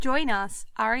Join us,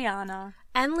 Ariana,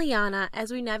 and Liana,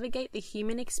 as we navigate the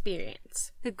human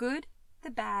experience. the good, the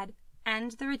bad,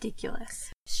 and the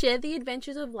ridiculous. Share the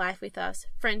adventures of life with us,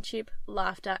 friendship,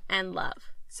 laughter, and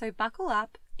love. So buckle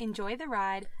up, enjoy the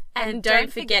ride, And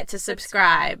don't forget to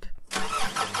subscribe.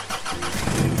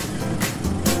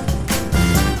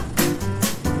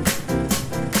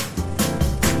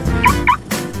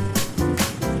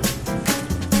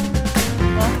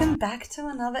 Welcome back to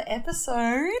another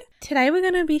episode. Today we're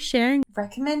going to be sharing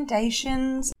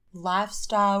Recommendations,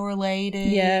 lifestyle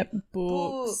related.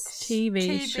 books,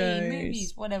 TV shows,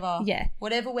 movies, whatever. Yeah.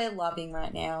 Whatever we're loving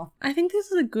right now. I think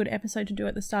this is a good episode to do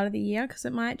at the start of the year because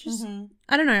it might just,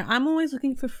 I don't know, I'm always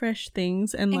looking for fresh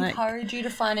things and Encourage you to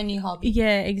find a new hobby.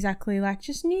 yeah, exactly, like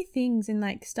just new things and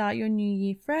like start your new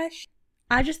year fresh.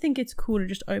 I just think it's cool to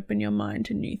just open your mind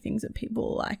to new things that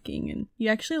people are liking, and you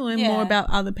actually learn more about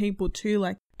other people too.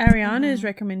 Like Ariana's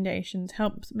recommendations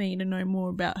helps me to know more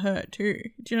about her too.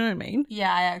 Do you know what I mean?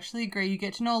 Yeah, I actually agree. You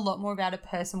get to know a lot more about a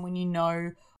person when you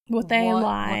know What they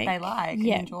like and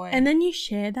enjoy. And then you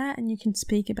share that and you can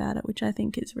speak about it, which I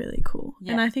think is really cool.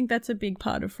 Yeah. And I think that's a big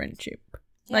part of friendship,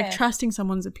 like trusting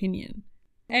someone's opinion.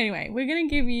 Anyway, we're going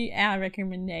to give you our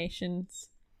recommendations.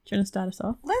 Do you want to start us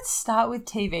off? Let's start with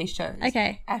TV shows.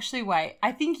 Okay. Actually, wait.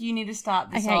 I think you need to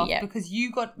start this off because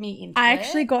you got me into it. I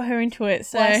actually got her into it.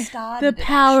 So Well, I started the it,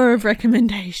 power of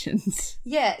recommendations.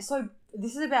 Yeah, so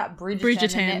this is about Bridgerton.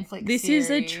 Bridgerton. The Netflix This series. is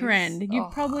a trend. You've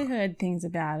Oh. probably heard things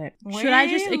about it. We Should I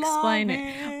just explain love it?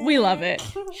 it. We love it.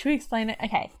 Should we explain it?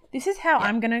 Okay. This is how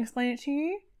I'm going to explain it to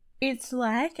you. It's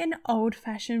like an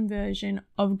old-fashioned version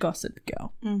of Gossip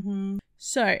Girl. Mm-hmm.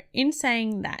 So, in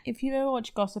saying that, if you've ever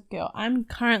watched Gossip Girl, I'm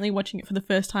currently watching it for the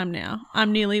first time now.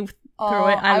 I'm nearly through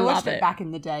it. I love watched it back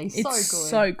in the day. So it's good.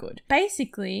 so good.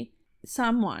 Basically,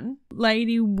 someone,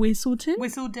 Lady Whistledown,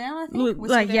 Whistledown,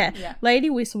 I think. Lady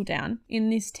Whistledown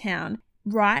in this town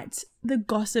writes the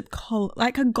gossip column,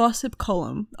 like a gossip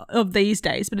column of these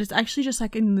days, but it's actually just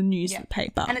like in the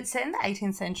newspaper. And it's set in the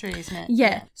 18th century, isn't it?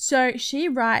 Yeah. So she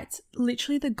writes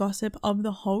literally the gossip of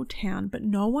the whole town, but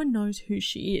no one knows who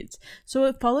she is. So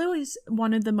it follows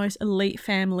one of the most elite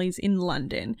families in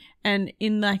London and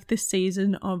in like the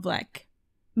season of like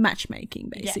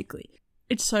matchmaking, basically. Yeah.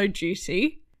 It's so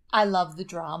juicy. I love the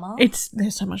drama.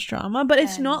 There's so much drama, but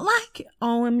it's not like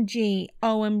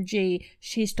OMG,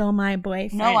 she stole my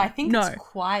boyfriend. No, I think it's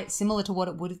quite similar to what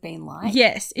it would have been like.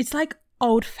 Yes, it's like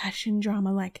old-fashioned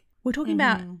drama. Like we're talking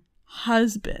about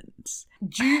husbands,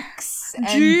 dukes,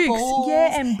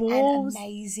 and balls, and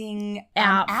amazing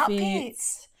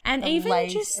outfits, and even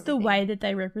just everything. The way that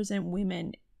they represent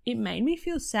women. It made me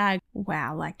feel sad.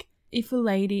 Wow, like if a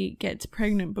lady gets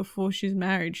pregnant before she's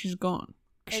married, she's gone.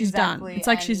 She's done. It's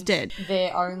like she's dead.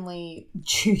 Their only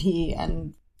duty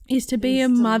is to be a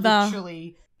mother,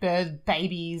 literally birth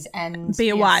babies and be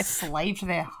a wife, slave to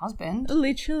their husband.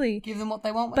 Literally, give them what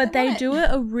they want. But they do it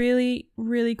a really,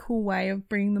 really cool way of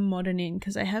bringing the modern in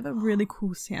because they have a really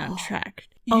cool soundtrack.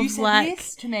 You said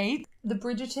this to me. The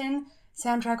Bridgerton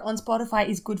soundtrack on Spotify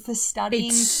is good for studying.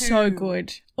 It's so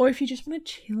good. Or if you just want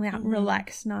to chill out and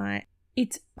relax night.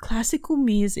 It's classical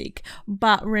music,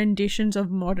 but renditions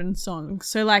of modern songs.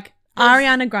 So, like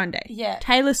Ariana Grande,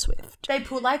 Taylor Swift. They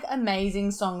put like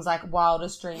amazing songs like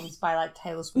Wildest Dreams by like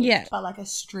Taylor Swift, but like a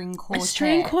string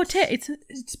quartet.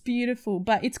 It's beautiful,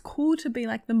 but it's cool to be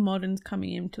like the moderns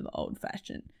coming into the old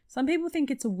fashioned. Some people think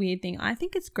it's a weird thing. I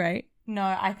think it's great. No,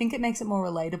 I think it makes it more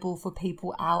relatable for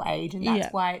people our age, and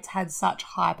that's why it's had such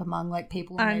hype among like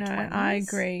people in their 20s. I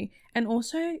agree. And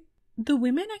also, the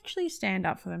women actually stand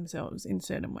up for themselves in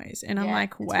certain ways. And I'm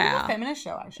like, wow. It's really a feminist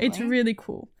show, actually. It's really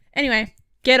cool. Anyway,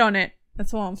 get on it.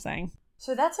 That's all I'm saying.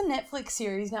 So that's a Netflix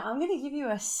series. Now I'm going to give you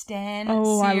a Stan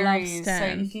series. I love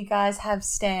Stan. So if you guys have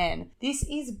Stan, this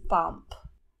is Bump.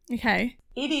 Okay.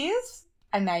 It is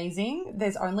amazing.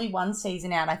 There's only one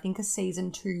season out. I think a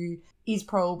season 2 is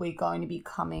probably going to be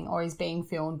coming or is being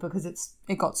filmed because it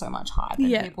got so much hype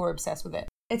and people are obsessed with it.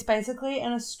 It's basically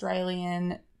an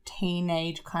Australian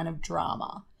teenage kind of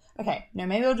drama. Okay, no,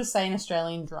 maybe I'll just say an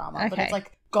Australian drama, but it's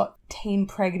like got teen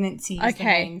pregnancy as the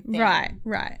main thing.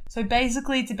 Right. So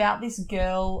basically it's about this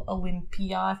girl,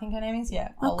 Olympia, I think her name is. Yeah,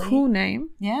 Ollie. Cool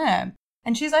name. Yeah.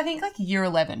 And she's, I think, like year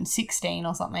 11, 16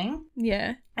 or something.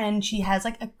 Yeah. And she has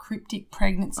like a cryptic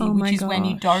pregnancy, which is when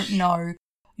you don't know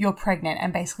you're pregnant.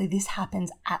 And basically this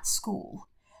happens at school.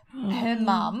 Her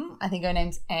mum, I think her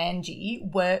name's Angie,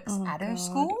 works at her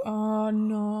school. Oh,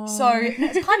 no. So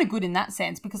it's kind of good in that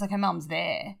sense because like her mum's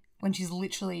there when she's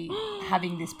literally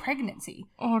having this pregnancy.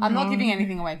 I'm not giving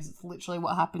anything away because it's literally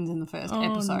what happens in the first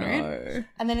episode. No.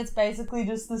 And then it's basically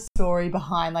just the story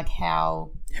behind like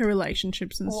how her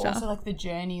relationships and stuff. Also like the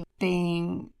journey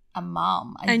being a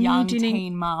mum, a young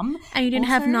teen mum. And you didn't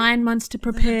have 9 months to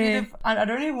prepare. I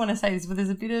don't even want to say this, but there's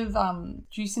a bit of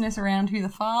juiciness around who the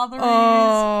father is.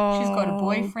 She's got a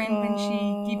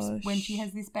boyfriend when she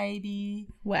has this baby.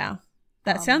 Wow.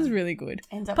 That sounds really good.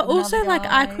 But also, like,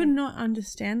 I could not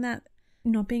understand that,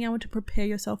 not being able to prepare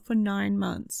yourself for 9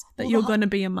 months that you're going to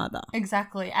be a mother.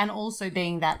 Exactly. And also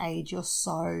being that age, you're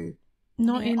so...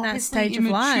 Not in that stage of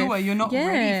life. You're not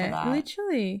ready for that.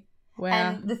 Literally. Wow.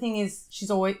 And the thing is,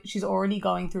 she's already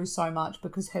going through so much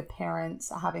because her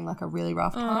parents are having like a really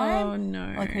rough time. Oh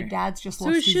no! Like her dad's just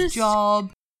lost his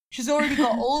job. She's already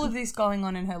got all of this going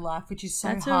on in her life, which is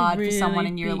so hard for someone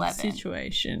in year 11.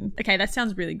 Situation. Okay, that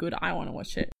sounds really good. I want to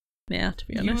watch it now. To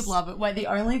be honest, you would love it. Wait, the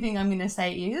only thing I'm going to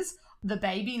say is the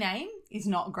baby name is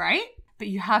not great. But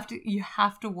you have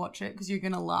to watch it because you're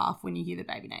going to laugh when you hear the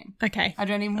baby name. Okay. I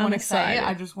don't even want to say it.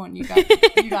 I just want you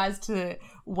guys to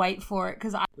wait for it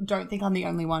because I don't think I'm the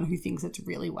only one who thinks it's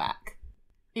really whack.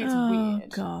 It's weird. Oh,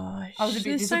 gosh. I was a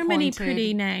bit There's so many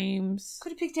pretty names.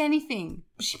 Could have picked anything.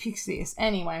 She picks this.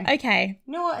 Anyway. Okay.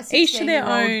 You know what? A Each to their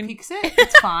own. Picks it.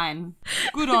 It's fine.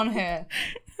 Good on her.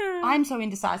 I'm so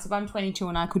indecisive. I'm 22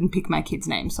 and I couldn't pick my kid's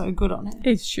name, so good on her.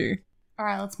 It's true. All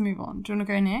right, let's move on. Do you want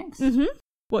to go next? Mm-hmm.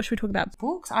 What should we talk about?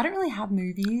 Books. I don't really have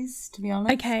movies, to be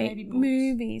honest. Okay,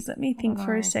 movies. Let me think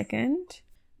for a second.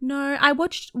 No, I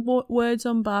watched Words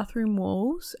on Bathroom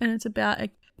Walls, and it's about a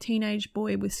teenage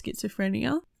boy with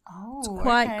schizophrenia. Oh, it's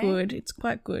quite good. It's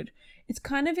quite good. It's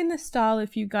kind of in the style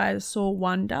if you guys saw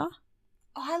Wonder.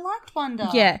 Oh, I liked Wonder.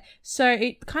 Yeah, so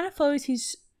it kind of follows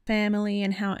his family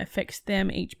and how it affects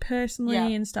them each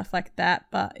personally and stuff like that,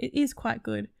 but it is quite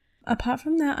good. Apart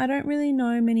from that, I don't really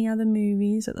know many other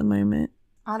movies at the moment.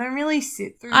 I don't really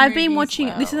sit through I've been watching,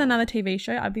 this is another TV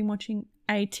show, I've been watching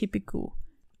Atypical.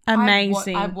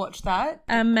 Amazing. I watched that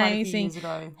amazing. Quite a few years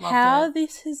ago. How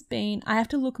this has been, I have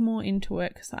to look more into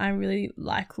it because I really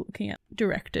like looking at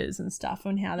directors and stuff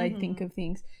and how they think of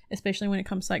things, especially when it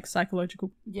comes to like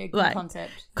psychological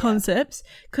concepts.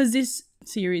 Because this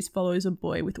series follows a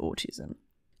boy with autism.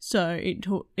 So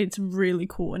it's really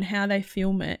cool. And how they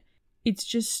film it, it's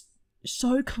just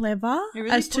so clever really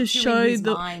as to show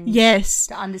the mind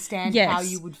to understand how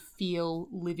you would feel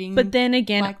living. But then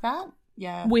again, like that,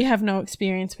 we have no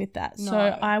experience with that. No. So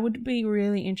I would be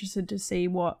really interested to see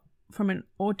what, from an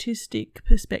autistic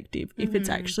perspective, if it's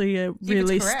actually a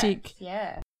realistic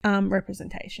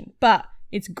representation. But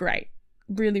it's great,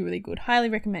 really, really good. Highly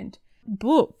recommend.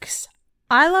 Books.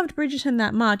 I loved Bridgerton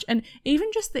that much, and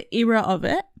even just the era of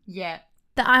it. Yeah,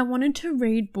 that I wanted to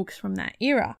read books from that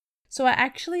era. So I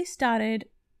actually started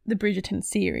the Bridgerton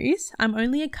series. I'm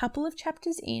only a couple of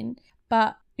chapters in,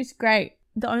 but it's great.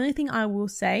 The only thing I will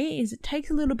say is it takes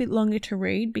a little bit longer to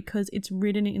read because it's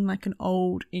written in like an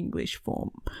old English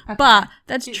form. Okay. But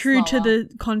that's true to the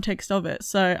context of it,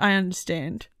 so I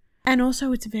understand. And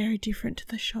also it's very different to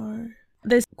the show.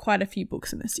 There's quite a few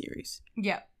books in the series.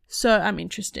 Yeah. So I'm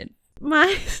interested.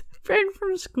 My friend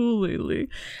from school, Lulu,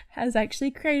 has actually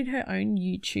created her own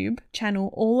YouTube channel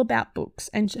all about books,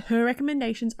 and her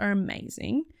recommendations are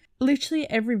amazing. Literally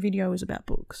every video is about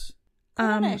books.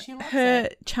 Her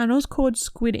channel's called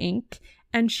Squid Ink,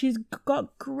 and she's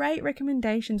got great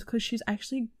recommendations because she's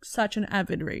actually such an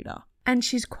avid reader. And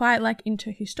she's quite like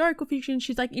into historical fiction.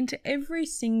 She's like into every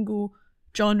single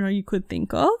genre you could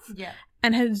think of. Yeah.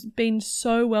 And has been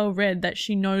so well read that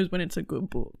she knows when it's a good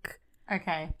book.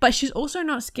 Okay. But she's also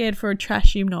not scared for a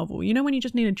trashy novel. You know when you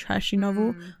just need a trashy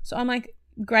novel? So I'm like,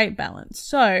 great balance.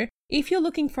 So if you're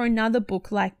looking for another book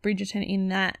like Bridgerton in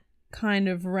that kind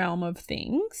of realm of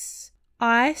things,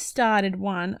 I started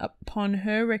one upon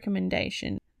her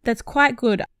recommendation that's quite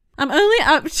good. I'm only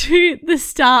up to the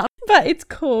start, but it's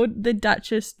called The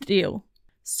Duchess Deal.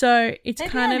 So it's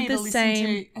Maybe kind I of need the to same.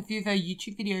 listen to a few of her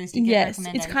YouTube videos to get recommendations.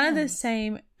 Yes, it's kind of the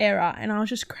same era, and I was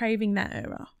just craving that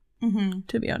era.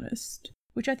 To be honest,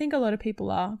 which I think a lot of people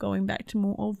are going back to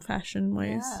more old-fashioned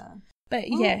ways. Yeah. But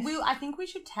yes, I think we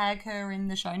should tag her in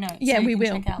the show notes. Yeah, so we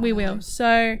will. We will.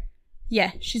 So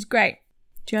yeah, she's great.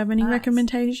 Do you have any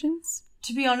recommendations?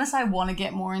 To be honest, I want to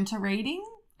get more into reading.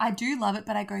 I do love it,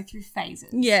 but I go through phases.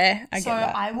 Yeah, I get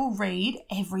that. So I will read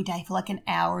every day for like an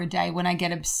hour a day when I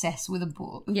get obsessed with a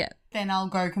book. Yeah. Then I'll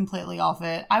go completely off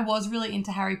it. I was really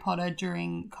into Harry Potter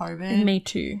during COVID. Me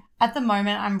too. At the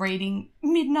moment, I'm reading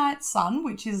Midnight Sun,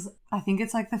 which is, I think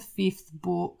it's like the 5th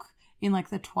book in like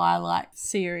the Twilight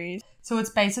series. So it's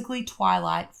basically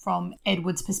Twilight from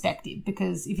Edward's perspective,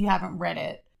 because if you haven't read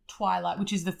it, Twilight,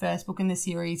 which is the first book in the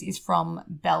series, is from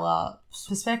Bella's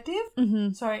perspective.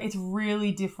 So it's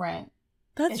really different.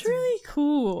 That's really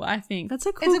cool, I think. That's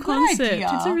a cool concept.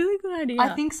 It's a really good idea.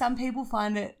 I think some people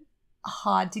find it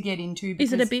hard to get into.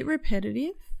 Is it a bit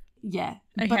repetitive? Yeah.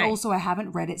 Okay. But also I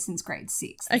haven't read it since grade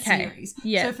 6, the series.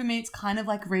 Yeah. So for me, it's kind of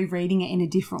like rereading it in a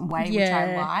different way, which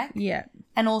I like. Yeah.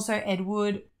 And also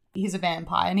Edward, he's a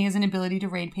vampire and he has an ability to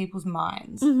read people's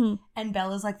minds. Mm-hmm. And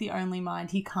Bella's like the only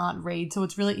mind he can't read. So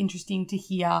it's really interesting to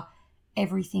hear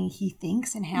everything he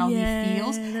thinks and how he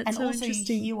feels. That's and so also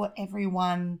interesting. you hear what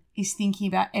everyone is thinking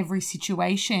about every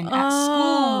situation at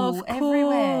Oh, school, of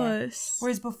everywhere. course.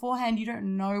 Whereas beforehand you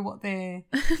don't know what they're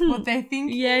thinking.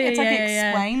 Yeah, it's like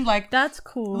explained like that's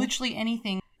cool. literally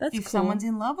anything. That's if cool. someone's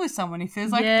in love with someone, if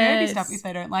there's like dirty stuff, if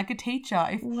they don't like a teacher,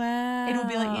 wow. it'll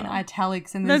be like in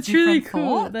italics and there's That's different really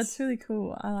cool. thoughts. That's really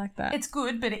cool. I like that. It's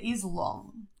good, but it is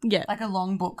long. Yeah. Like a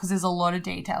long book because there's a lot of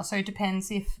detail. So it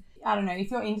depends if, I don't know, if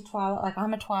you're into Twilight, like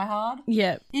I'm a Twihard.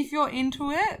 Yeah. If you're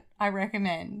into it, I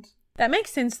recommend. That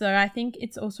makes sense though. I think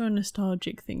it's also a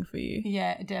nostalgic thing for you.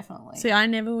 Yeah, definitely. See, I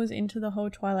never was into the whole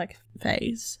Twilight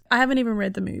phase. I haven't even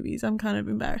read the movies. I'm kind of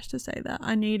embarrassed to say that.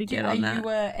 I need to get on that. Are you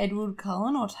a Edward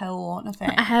Cullen or Taylor Lautner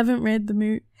fan? I haven't read the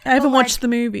movie. I haven't watched the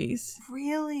movies.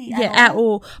 Really? Yeah, at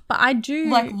all. But I do.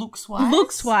 Like looks-wise?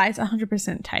 Looks-wise,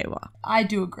 100% Taylor. I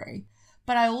do agree.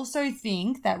 But I also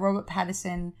think that Robert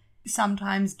Pattinson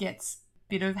sometimes gets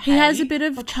bit of hate. He has a bit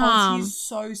of because charm. He's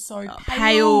so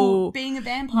pale. Being a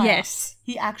vampire. Yes.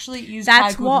 He actually is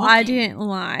That's quite what good I looking. didn't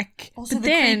like. Also, but the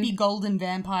then creepy golden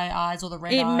vampire eyes or the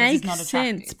red eyes it is makes not attractive.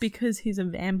 sense because he's a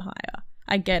vampire.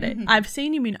 I get it. Mhm. I've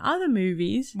seen him in other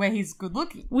movies where he's good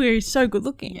looking. where he's so good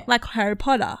looking. Yeah. Like Harry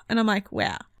Potter. And I'm like,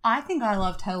 wow. I think I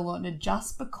love Taylor Lautner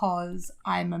just because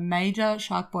I'm a major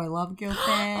Shark Boy Love Girl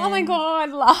fan. Oh my god,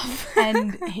 love.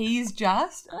 And he's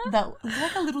just that, he's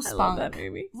like a little spunk. I love that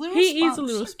movie. Little He spunk, is a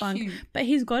little so spunk, cute. but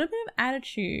he's got a bit of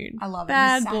attitude. I love it.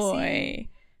 Bad He's boy.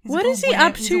 sassy. He's What like is a he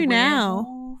up he's to a now?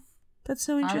 werewolf. That's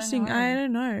so interesting. I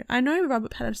don't know. I know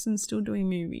Robert Pattinson's still doing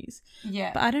movies,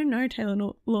 Yeah. but I don't know Taylor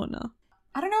Lautner.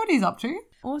 I don't know what he's up to.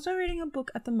 Also reading a book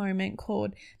at the moment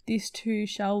called This Too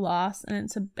Shall Last, and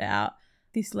it's about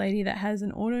this lady that has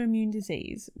an autoimmune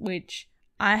disease, which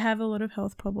I have a lot of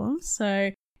health problems,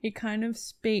 so it kind of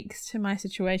speaks to my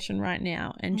situation right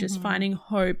now and just finding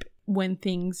hope when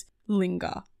things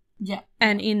linger. Yeah.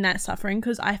 And in that suffering,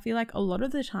 because I feel like a lot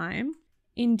of the time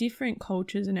in different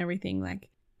cultures and everything, like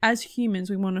as humans,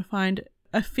 we want to find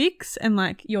a fix and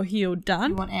like you're healed,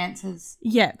 done. You want answers.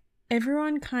 Yeah.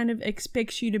 Everyone kind of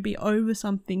expects you to be over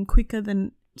something quicker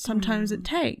than sometimes it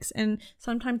takes, and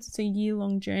sometimes it's a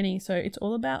year-long journey, so it's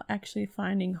all about actually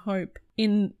finding hope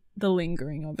in the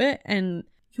lingering of it. And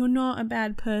you're not a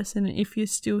bad person if you're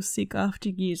still sick after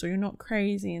years, or you're not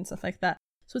crazy and stuff like that.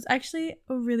 So it's actually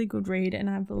a really good read and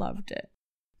I've loved it.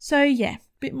 So yeah,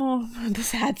 bit more on the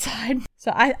sad side.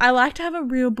 So I like to have a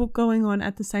real book going on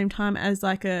at the same time as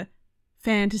like a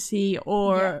fantasy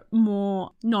or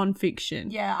more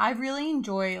non-fiction. Yeah, I really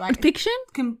enjoy like fiction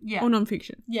yeah. or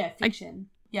non-fiction. Yeah, fiction.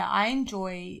 Yeah, I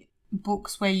enjoy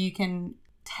books where you can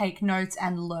take notes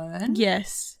and learn.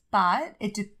 Yes. But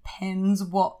it depends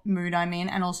what mood I'm in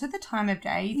and also the time of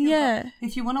day.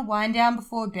 If you want to wind down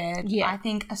before bed, I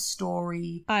think a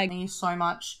story is so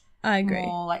much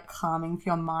more like calming for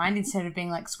your mind instead of being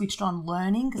like switched on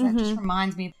learning, because that just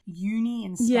reminds me of uni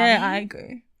and study. Yeah, I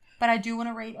agree. But I do want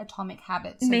to read Atomic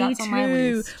Habits, so Me that's too. on my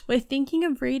list. We're thinking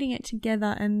of reading it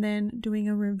together and then doing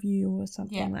a review or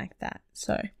something like that.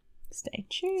 So stay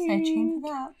tuned. Stay tuned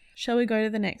for that. Shall we go to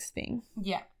the next thing?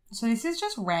 Yeah. So this is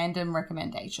just random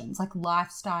recommendations, like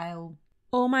lifestyle.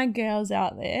 All my girls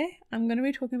out there, I'm going to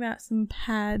be talking about some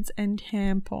pads and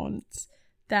tampons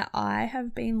that I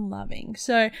have been loving.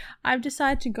 So I've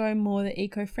decided to go more the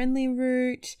eco-friendly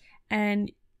route,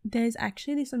 and there's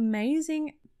actually this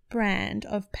amazing brand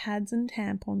of pads and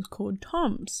tampons called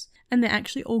Tom's, and they're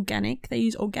actually organic. They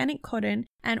use organic cotton,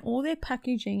 and all their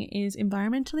packaging is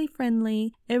environmentally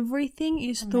friendly. Everything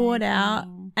is thought out,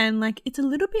 and like it's a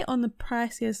little bit on the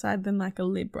pricier side than like a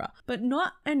Libra, but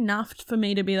not enough for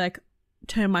me to be like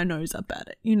turn my nose up at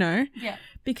it, you know? Yeah.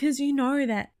 Because you know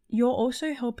that you're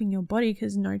also helping your body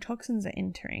because no toxins are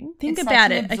entering. Think it's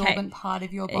about such it. An absorbent part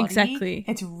of your body. Exactly.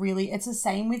 It's the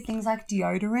same with things like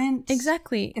deodorant.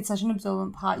 Exactly. It's such an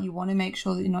absorbent part. You want to make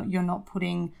sure that you're not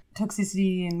putting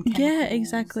toxicity and chemicals. Yeah,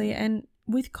 exactly. And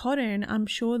with cotton, I'm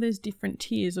sure there's different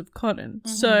tiers of cotton.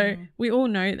 So we all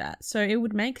know that. So it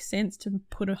would make sense to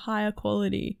put a higher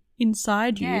quality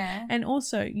inside you, and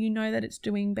also you know that it's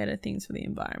doing better things for the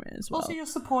environment as well. Also, you're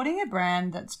supporting a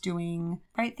brand that's doing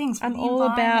great things for I'm the all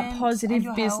environment about positive and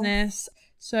your business,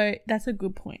 so that's a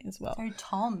good point as well. So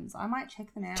Tom's, I might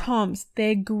check them out. Tom's,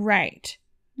 they're great.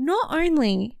 Not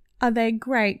only are they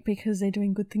great because they're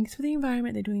doing good things for the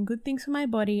environment, they're doing good things for my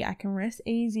body, I can rest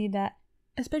easy that,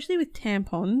 especially with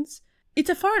tampons, it's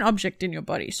a foreign object in your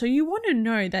body. So you want to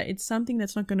know that it's something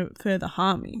that's not going to further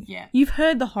harm you. Yeah. You've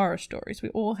heard the horror stories. We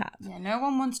all have. Yeah, no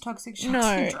one wants toxic shock No,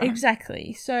 syndrome.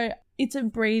 exactly. So it's a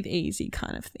breathe easy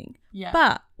kind of thing. Yeah.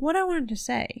 But what I wanted to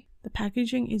say, the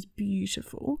packaging is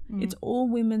beautiful. It's all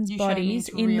women's You showed me, bodies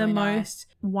it's in the really most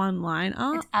one-line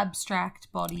art. It's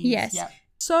abstract bodies. Yes. Yep.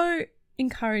 So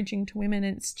encouraging to women.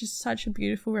 And it's just such a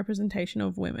beautiful representation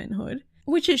of womanhood,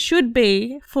 which it should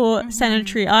be for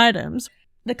sanitary items.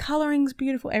 The coloring's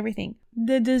beautiful, everything.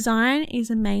 The design is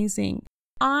amazing.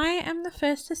 I am the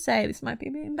first to say, this might be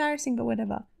a bit embarrassing, but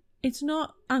whatever. It's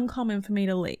not uncommon for me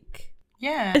to leak.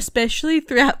 Yeah. Especially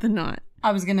throughout the night.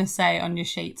 I was going to say on your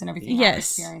sheets and everything. Yes.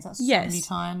 I've experienced that so Yes. many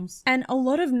times. And a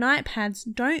lot of night pads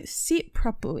don't sit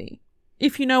properly.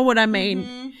 If you know what I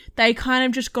mean. They kind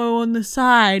of just go on the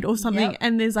side or something, Yep.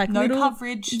 and there's like No little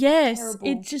coverage. Yes, Terrible.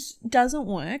 it just doesn't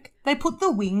work. They put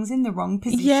the wings in the wrong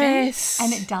position. Yes.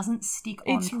 And it doesn't stick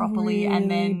on It's properly. really And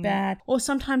then bad. Or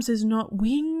sometimes there's not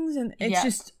wings, and it's Yeah.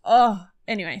 just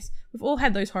anyways, we've all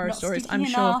had those horror not stories, sticking I'm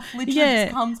sure. enough, literally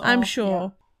just comes I'm off.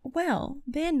 sure. Well,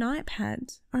 their night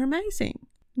pads are amazing.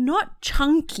 Not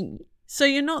chunky. So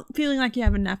you're not feeling like you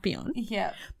have a nappy on.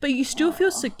 Yeah. But you still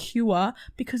feel secure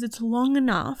because it's long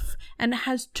enough and it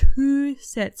has 2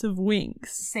 sets of wings.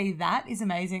 See, that is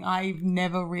amazing. I've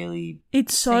never really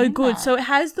It's so seen good. that. So it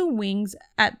has the wings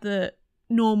at the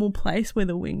normal place where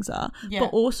the wings are, Yeah.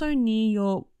 but also near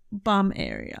your bum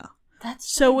area.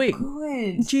 That's So so it-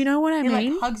 good. Do you know what I It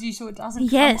mean? like hugs you so it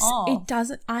doesn't Yes, come off. it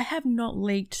doesn't. I have not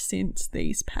leaked since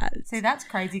these pads. See, that's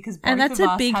crazy because both And that's of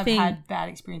a us big have thing. had bad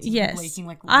experiences Yes, with leaking.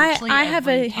 Like literally I have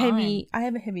every a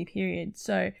time. heavy period.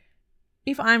 So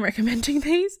if I'm recommending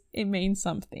these, it means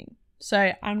something.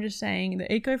 So I'm just saying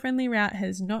the eco-friendly route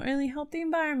has not only helped the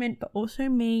environment, but also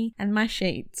me and my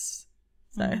sheets.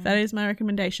 So that is my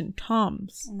recommendation.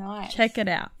 Tom's. Nice. Check it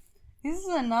out. This is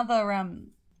another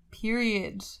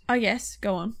period Oh yes,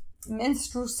 go on.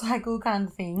 menstrual cycle kind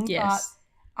of thing. Yes.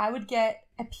 But I would get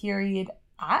a period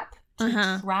app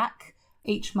to track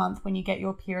each month when you get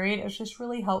your period. It's just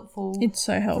really helpful. It's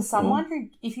so helpful.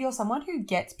 If you're someone who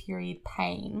gets period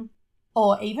pain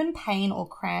or even pain or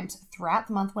cramps throughout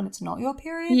the month when it's not your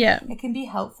period, it can be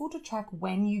helpful to track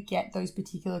when you get those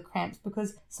particular cramps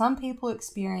because some people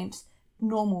experience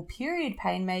normal period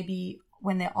pain maybe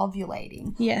when they're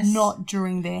ovulating, not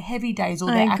during their heavy days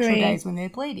or their actual days when they're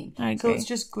bleeding. I agree. So it's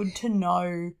just good to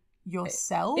know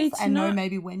yourself and know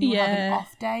maybe when you have an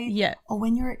off day or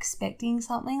when you're expecting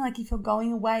something. Like if you're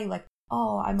going away, like,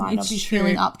 oh, I might not be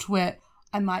feeling up to it,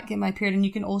 I might get my period. And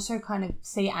you can also kind of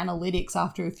see analytics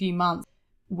after a few months.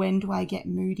 When do I get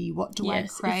moody? What do I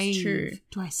crave? It's true.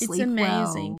 Do I sleep It's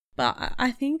amazing. well? But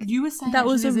I think You were saying that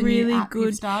was a there's really new app good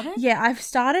you've started? Yeah, I've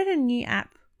started a new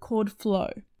app called Flow.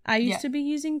 I used Yeah. to be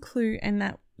using Clue and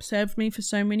that served me for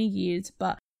so many years,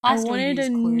 but I I still wanted use a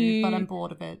Clue, new but I'm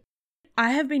bored of it.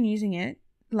 I have been using it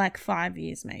like 5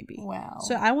 years maybe. Wow.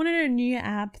 So I wanted a new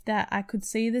app that I could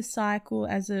see the cycle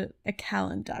as a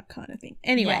calendar kind of thing.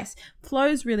 Anyways,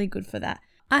 Flow's really good for that.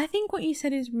 I think what you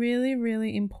said is really,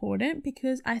 really important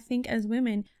because I think as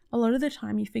women, a lot of the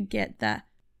time you forget that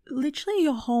literally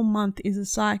your whole month is a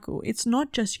cycle. It's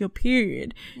not just your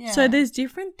period. Yeah. So there's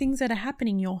different things that are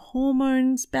happening. Your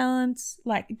hormones balance,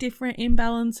 like different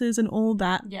imbalances and all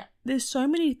that. Yeah. There's so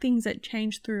many things that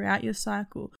change throughout your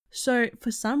cycle. So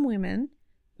for some women,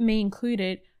 me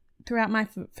included, throughout my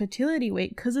fertility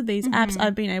week, because of these apps,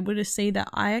 I've been able to see that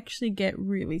I actually get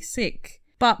really sick.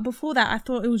 But before that, I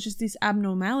thought it was just this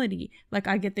abnormality. Like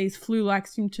I get these flu-like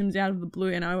symptoms out of the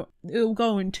blue and it'll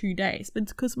go in 2 days. But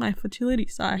it's because of my fertility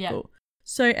cycle. Yeah.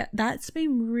 So that's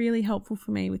been really helpful for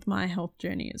me with my health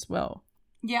journey as well.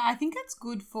 Yeah, I think it's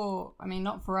good for, I mean,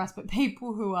 not for us, but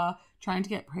people who are trying to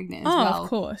get pregnant as Oh, well. of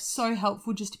course. So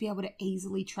helpful just to be able to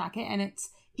easily track it. And it's,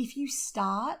 if you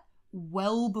start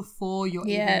well before you're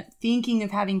even thinking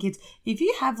of having kids, if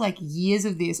you have like years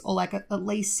of this or like at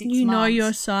least 6 months, you know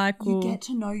your cycle. you get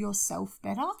to know yourself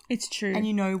better. It's true. And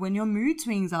you know when your mood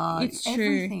swings are. It's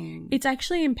everything. true. It's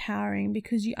actually empowering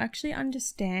because you actually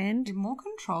understand. You have more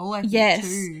control, I think, Yes.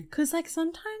 too. Because like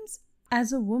sometimes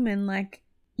as a woman, like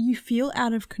you feel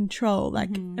out of control,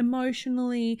 like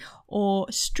emotionally or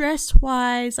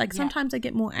stress-wise. Like sometimes I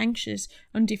get more anxious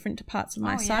on different parts of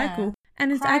my cycle.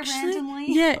 And it's Cry actually, randomly.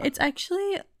 it's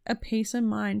actually a peace of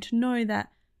mind to know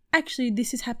that actually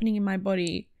this is happening in my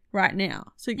body right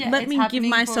now. So let it's me give happening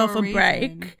myself for a a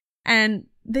break. reason. And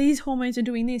these hormones are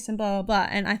doing this and blah, blah, blah.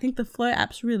 And I think the Flow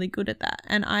app's really good at that.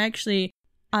 And I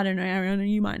don't know, Ariana,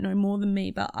 you might know more than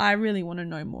me, but I really want to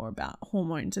know more about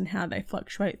hormones and how they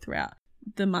fluctuate throughout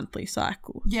the monthly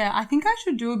cycle. Yeah, I think I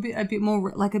should do a bit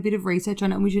more, like a bit of research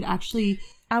on it, and we should actually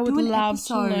I would do an love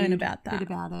to learn about bit that.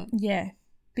 about it. Yeah,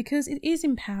 because it is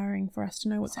empowering for us to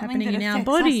know what's Something happening that in our affects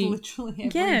us body. literally every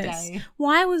day.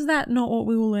 Why was that not what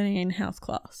we were learning in health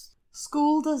class?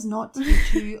 School does not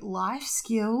teach you life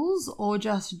skills or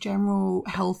just general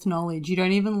health knowledge. You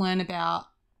don't even learn about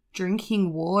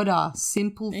drinking water,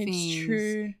 simple things. It's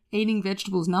true. Eating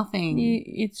vegetables, nothing.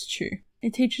 It's true.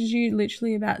 It teaches you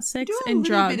literally about sex Do a and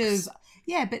little drugs. bit of,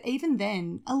 yeah, but even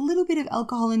then, a little bit of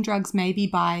alcohol and drugs maybe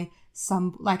by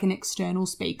some, like an external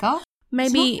speaker.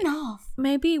 Maybe it's not enough.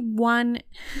 Maybe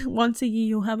once a year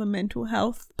you'll have a mental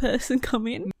health person come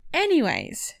in.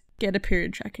 Anyways, get a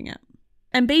period tracking app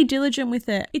and be diligent with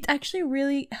it. It's actually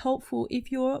really helpful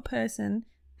if you're a person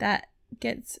that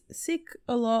gets sick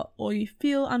a lot or you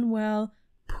feel unwell.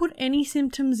 Put any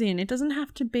symptoms in. It doesn't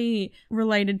have to be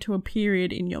related to a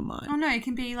period in your mind. Oh no, it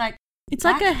can be like it's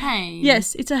back like a pain.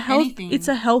 Yes, it's a health. Anything. It's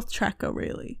a health tracker,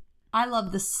 really. I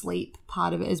love the sleep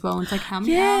part of it as well. It's like, how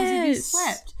many hours have you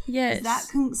slept?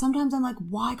 Yes. Sometimes I'm like,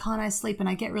 why can't I sleep? And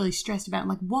I get really stressed about it. I'm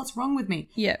like, what's wrong with me?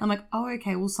 Yeah. I'm like, oh,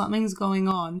 okay, well, something's going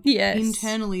on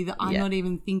internally that I'm not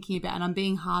even thinking about, and I'm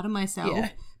being hard on myself. Yeah.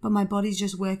 But my body's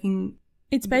just working.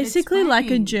 It's basically like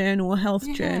a journal, a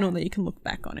health journal that you can look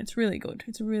back on. It's really good.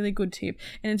 It's a really good tip.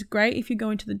 And it's great if you go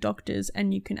into the doctors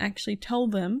and you can actually tell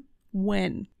them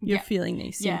when you're feeling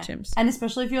these symptoms. And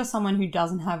especially if you're someone who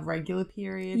doesn't have regular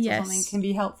periods or something, it can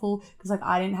be helpful. Because like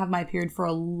I didn't have my period for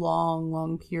a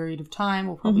long period of time.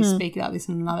 We'll probably speak about this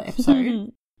in another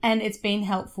episode. And it's been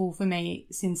helpful for me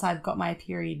since I've got my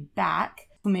period back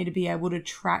for me to be able to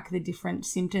track the different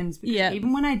symptoms. Because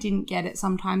even when I didn't get it,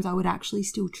 sometimes I would actually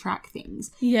still track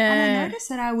things. Yeah. And I noticed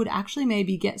that I would actually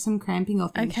maybe get some cramping or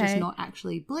things, just not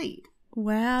actually bleed.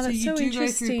 Wow, that's so interesting. So you do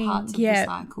go through parts of the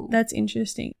cycle. That's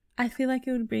interesting. I feel like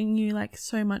it would bring you like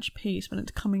so much peace when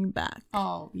it's coming back.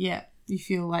 Oh, yeah. You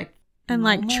feel like and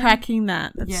normal. Like tracking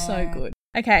that. That's so good.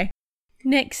 Okay.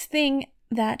 Next thing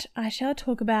that I shall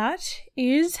talk about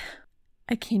is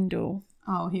a Kindle.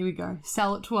 Oh, here we go.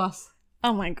 Sell it to us.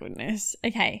 Oh my goodness.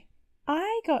 Okay.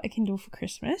 I got a Kindle for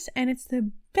Christmas and it's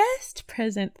the best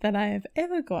present that I have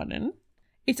ever gotten.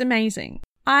 It's amazing.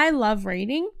 I love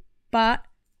reading, but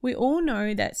we all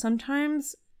know that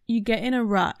sometimes you get in a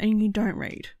rut and you don't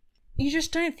read. You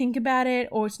just don't think about it,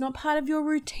 or it's not part of your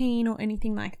routine or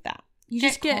anything like that. You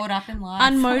just get caught up in life.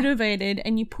 Unmotivated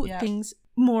and you put things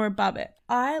more above it.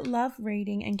 I love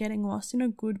reading and getting lost in a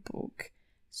good book.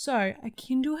 So a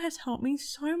Kindle has helped me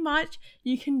so much.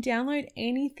 You can download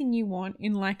anything you want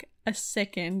in like a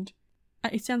second.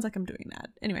 It sounds like I'm doing that.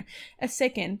 Anyway, a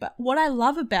second. But what I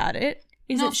love about it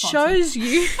is it shows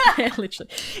you. Yeah,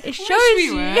 literally. It shows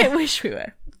you. Yeah, wish we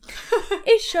were.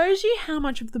 It shows you how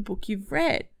much of the book you've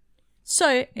read.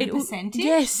 So the percentage?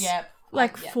 Yes. Yep.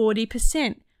 Like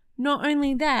 40%. Not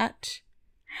only that,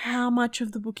 how much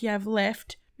of the book you have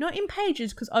left, not in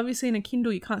pages, because obviously in a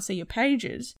Kindle you can't see your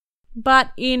pages, but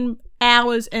in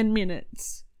hours and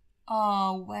minutes.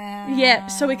 Oh, wow. Yeah,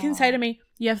 so it can say to me,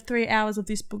 you have 3 hours of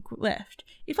this book left.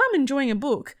 If I'm enjoying a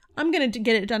book, I'm going to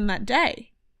get it done that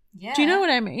day. Yeah. Do you know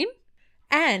what I mean?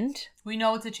 And we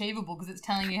know it's achievable because it's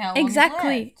telling you how long is left.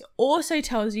 It also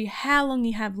tells you how long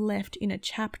you have left in a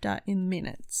chapter in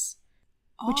minutes,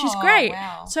 which is great.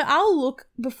 Wow. So I'll look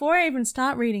before I even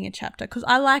start reading a chapter because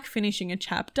I like finishing a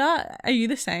chapter. Are you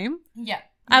the same? Yeah.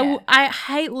 I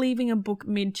hate leaving a book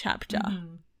mid-chapter.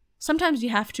 Mm-hmm. Sometimes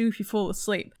you have to if you fall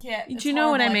asleep. Yeah. Do you know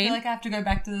what I mean? I feel like I have to go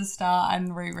back to the start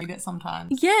and reread it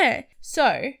sometimes. Yeah.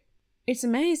 So it's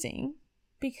amazing.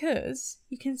 Because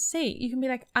you can be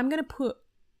like, I'm going to put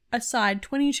aside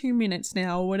 22 minutes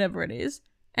now or whatever it is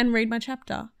and read my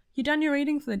chapter. You're done your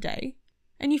reading for the day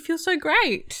and you feel so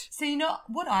great. So you know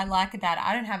what I like about it?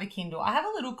 I don't have a Kindle. I have a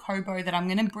little Kobo that I'm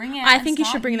going to bring out. I think you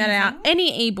should bring that out.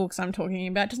 Any ebooks I'm talking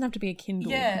about. It doesn't have to be a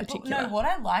Kindle in particular. No, what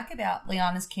I like about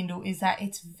Liana's Kindle is that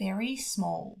it's very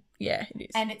small. Yeah, it is.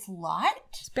 And it's light.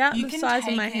 It's about the size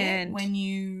of my hand. When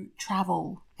you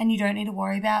travel and you don't need to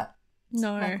worry about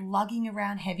like lugging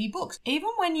around heavy books. Even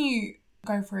when you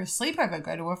go for a sleepover,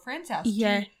 go to a friend's house.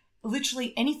 Yeah.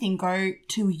 Literally anything, go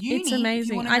to uni. It's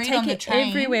amazing. I take it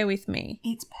everywhere with me.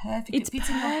 It's perfect. It fits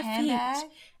in your handbag.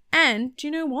 And do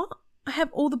you know what? I have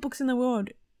all the books in the world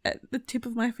at the tip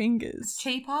of my fingers. It's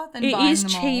cheaper than buying them all. It is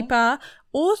cheaper.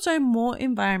 Also more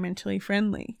environmentally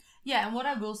friendly. Yeah, and what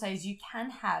I will say is you can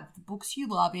have the books you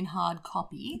love in hard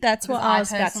copy. That's what I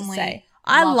was about to say.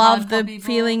 I love the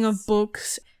feeling of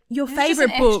books. Your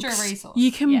favourite books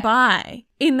you can buy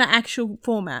in the actual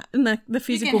format, in the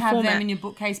physical format. You can have them in your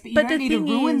bookcase, but you don't need to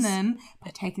ruin them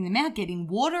by taking them out, getting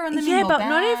water on them in your bag. Yeah, but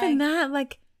not even that.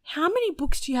 Like, How many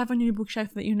books do you have on your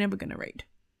bookshelf that you're never going to read?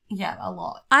 Yeah, a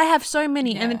lot. I have so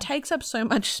many and it takes up so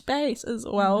much space as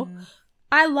well.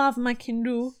 I love my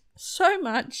Kindle so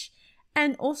much.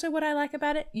 And also what I like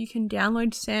about it, you can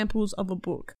download samples of a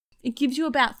book. It gives you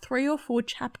about 3 or 4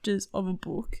 chapters of a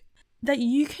book that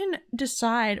you can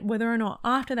decide whether or not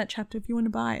after that chapter if you want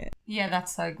to buy it. Yeah,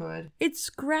 that's so good. It's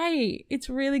great. It's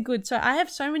really good. So I have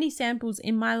so many samples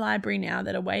in my library now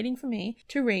that are waiting for me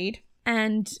to read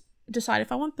and decide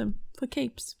if I want them for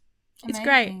keeps. Amazing. It's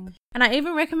great. And I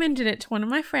even recommended it to one of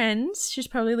my friends. She's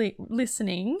probably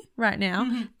listening right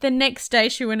now. The next day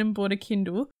she went and bought a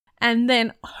Kindle. And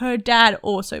then her dad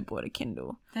also bought a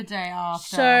Kindle. The day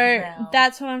after. So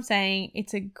that's what I'm saying.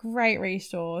 It's a great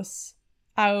resource.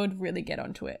 I would really get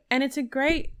onto it. And it's a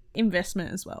great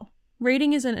investment as well.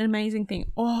 Reading is an amazing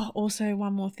thing. Oh, also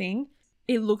one more thing.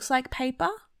 It looks like paper.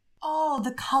 Oh,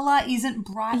 the colour isn't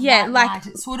bright. Yeah, light.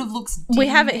 It sort of looks dim. We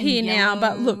have it here yellow. now,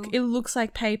 but look, it looks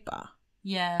like paper.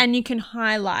 Yeah. And you can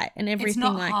highlight and everything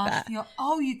like that.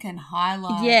 You can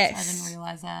highlight. Yes. I didn't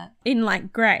realise that. In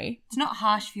like grey. It's not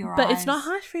harsh for your eyes. But it's not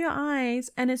harsh for your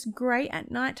eyes, and it's great at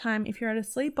nighttime if you're at a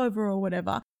sleepover or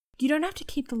whatever. You don't have to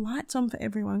keep the lights on for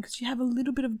everyone because you have a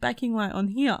little bit of backing light on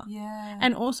here. Yeah.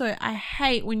 And also, I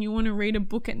hate when you want to read a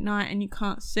book at night and you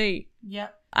can't see.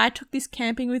 Yep. I took this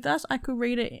camping with us. I could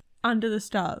read it under the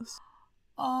stars.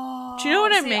 Oh, do you know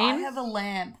what I mean? I have a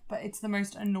lamp, but it's the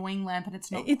most annoying lamp and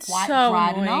it's not quite so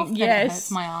bright annoying. enough that it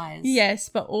hurts my eyes. Yes,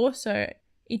 but also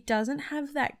it doesn't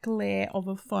have that glare of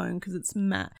a phone because it's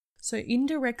matte. So in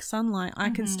direct sunlight,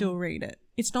 I can still read it.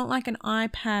 It's not like an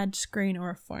iPad screen or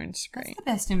a phone screen. That's the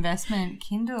best investment,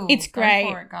 Kindle. It's great.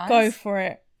 Go for it, guys. Go for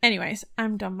it. Anyways,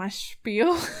 I'm done my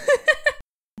spiel.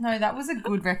 No, that was a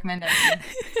good recommendation.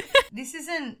 This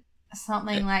isn't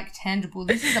something like tangible.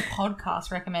 This is a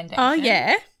podcast recommendation. Oh,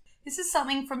 yeah? This is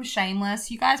something from Shameless.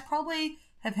 You guys probably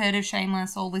have heard of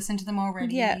Shameless or listened to them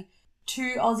already. Yeah.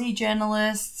 2 Aussie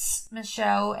journalists,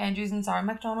 Michelle Andrews and Zara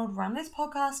McDonald, run this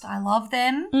podcast. I love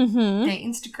them. Mm-hmm. Their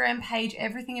Instagram page,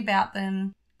 everything about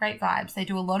them, great vibes. They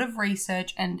do a lot of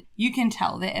research and you can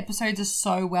tell their episodes are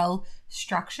so well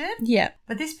structured. Yeah.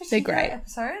 But this particular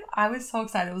episode, I was so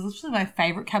excited. It was literally my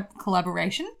favourite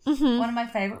collaboration. Mm-hmm. One of my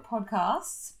favourite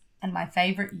podcasts and my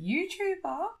favourite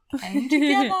YouTuber came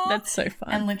together. That's so fun.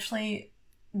 And literally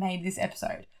made this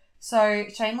episode. So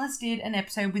Shameless did an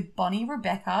episode with Bonnie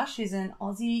Rebecca. She's an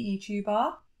Aussie YouTuber.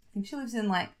 I think she lives in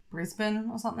like Brisbane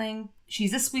or something.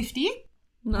 She's a Swiftie.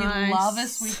 Nice. We love a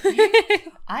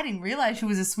Swiftie. I didn't realise she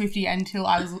was a Swiftie until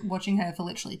I was watching her for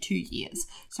literally 2 years.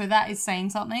 So that is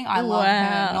saying something. I love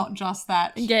her, not just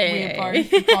that we're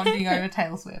both bonding over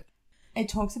Taylor Swift. It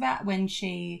talks about when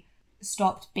she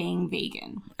stopped being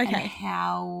vegan and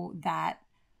how that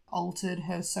altered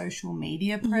her social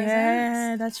media presence.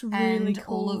 Yeah, that's really and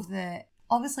cool. all of the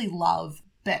obviously love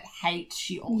but hate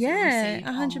she also received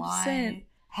 100%. online.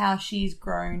 How she's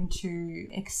grown to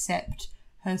accept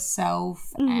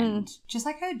herself and just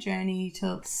like her journey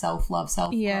to self-love,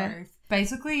 self-growth.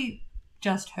 Basically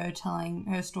just her telling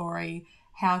her story,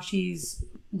 how she's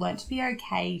learnt to be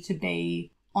okay to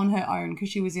be on her own because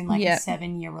she was in like a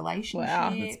 7-year relationship.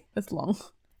 Wow, that's long.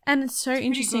 And it's so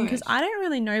interesting because I don't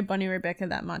really know Bonnie Rebecca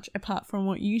that much apart from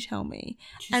what you tell me.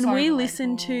 She's and so we relatable.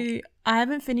 listened to, I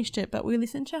haven't finished it, but we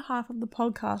listened to half of the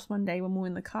podcast one day when we were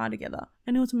in the car together.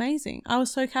 And it was amazing. I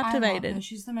was so captivated. I love her.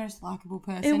 She's the most likable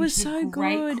person. It was She's so a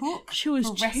great good. cook She was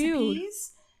for chilled.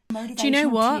 recipes, Do you know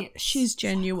what? tips. She's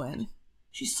genuine.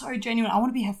 She's so genuine. I want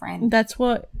to be her friend. That's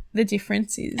what the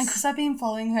difference is. And because I've been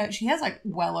following her, she has like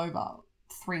well over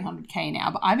 300k now,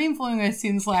 but I've been following her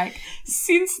since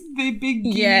the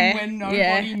beginning when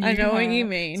nobody knew I know her. what you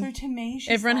mean. So to me, she's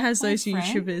everyone like has my those friend.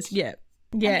 YouTubers. Yeah.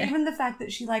 And even the fact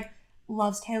that she like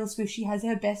loves Taylor Swift, she has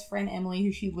her best friend Emily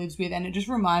who she lives with, and it just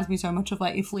reminds me so much of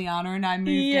like if Liana and I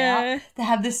moved out, they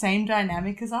have the same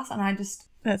dynamic as us, and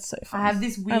that's so fun. I have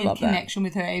this weird connection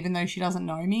with her even though she doesn't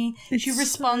know me. It's she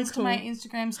responds so cool. to my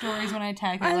Instagram stories when I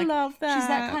tag her. I love that. She's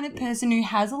that kind of person who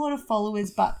has a lot of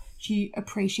followers, but she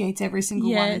appreciates every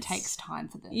single one and takes time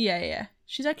for them. Yeah.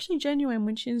 She's actually genuine,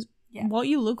 which is what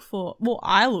you look for. Well,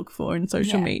 I look for in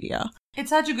social media. It's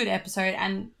such a good episode,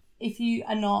 and if you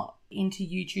are not into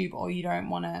YouTube or you don't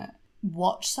want to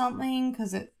watch something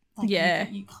because it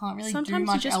you can't really Sometimes do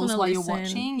much you just else while listen. you're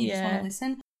watching. You just want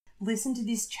to listen to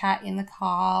this chat in the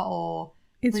car or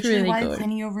it's literally really while you're good.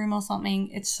 cleaning your room or something.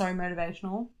 It's so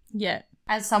motivational. Yeah.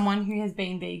 As someone who has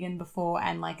been vegan before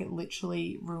and like it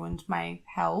literally ruined my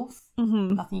health,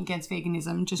 nothing against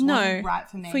veganism, just wasn't right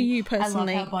for me. For you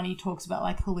personally. I love how Bonnie talks about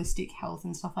like holistic health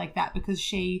and stuff like that because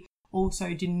she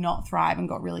also did not thrive and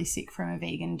got really sick from a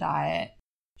vegan diet.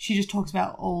 She just talks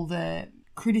about all the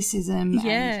criticism.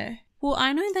 Yeah. Well,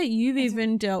 I know that you've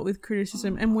even dealt with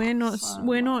criticism, and we're not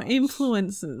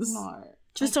influencers. No.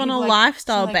 Just on a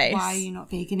lifestyle base. Why are you not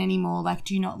vegan anymore? Like,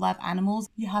 do you not love animals?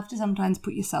 You have to sometimes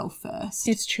put yourself first.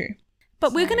 It's true.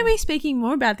 But we're going to be speaking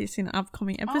more about this in an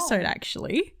upcoming episode,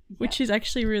 actually, which is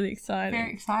actually really exciting.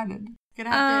 Very excited. Gonna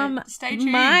have to stay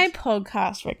tuned. My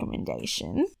podcast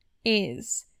recommendation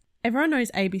is, everyone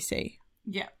knows ABC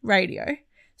radio.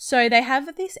 So they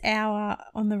have this hour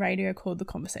on the radio called the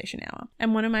Conversation Hour.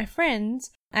 And one of my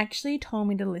friends actually told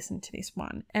me to listen to this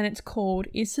one. And it's called,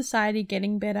 Is Society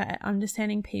Getting Better at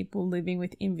Understanding People Living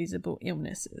with Invisible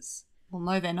Illnesses? Well,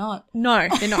 no, they're not. No,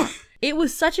 they're not. It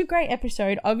was such a great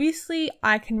episode. Obviously,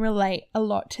 I can relate a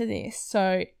lot to this.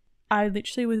 So I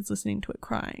literally was listening to it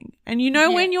crying. And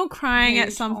when you're crying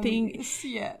at something,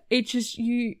 it just,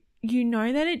 you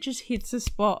know that it just hits a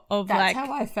spot of That's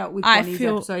how I felt with Bonnie's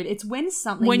episode. It's when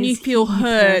you feel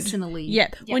heard. Personally.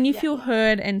 When you feel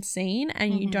heard and seen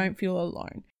and you don't feel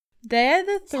alone. They're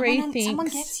the three things someone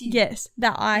gets you. Yes,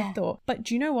 that I thought. But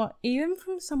do you know what? Even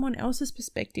from someone else's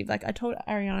perspective, like I told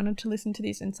Ariana to listen to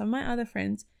this and some of my other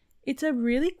friends, it's a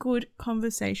really good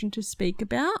conversation to speak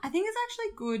about. I think it's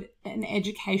actually good, an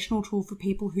educational tool for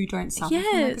people who don't suffer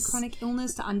from like a chronic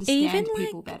illness to understand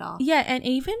people better. Yeah, and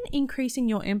even increasing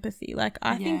your empathy. Like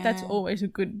I think that's always a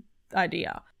good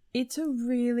idea. It's a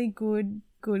really good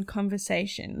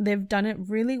conversation. They've done it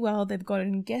really well. They've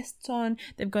gotten guests on.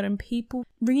 They've gotten people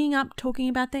ringing up, talking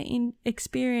about their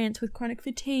experience with chronic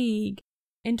fatigue,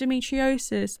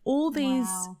 endometriosis, all these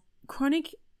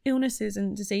chronic illnesses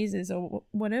and diseases or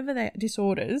whatever they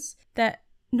disorders that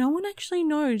no one actually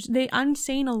knows. They're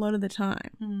unseen a lot of the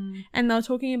time. And they're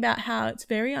talking about how it's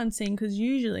very unseen because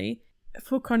usually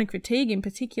for chronic fatigue in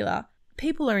particular,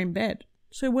 people are in bed.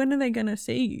 So when are they going to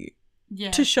see you?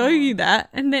 To show you that.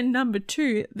 And then number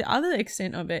two, the other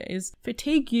extent of it is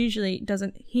fatigue usually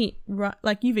doesn't hit right,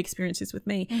 like you've experienced this with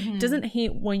me. It doesn't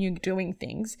hit when you're doing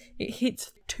things. It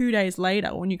hits 2 days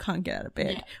later when you can't get out of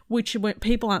bed, which when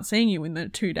people aren't seeing you in the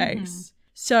 2 days.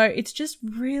 So it's just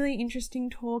really interesting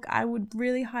talk. I would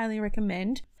really highly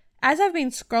recommend. As I've been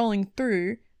scrolling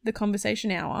through the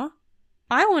Conversation Hour,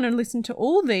 I want to listen to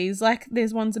all these. Like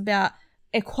there's ones about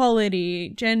equality,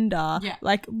 gender,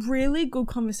 like really good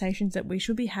conversations that we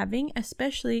should be having,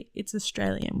 especially it's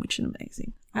Australian, which is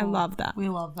amazing. I love that. We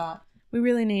love that. We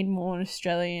really need more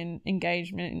Australian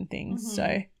engagement in things,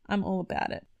 so I'm all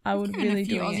about it. I would really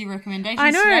do it. Aussie recommendations.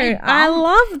 I know. Today, I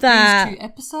love that. These 2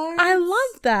 episodes. I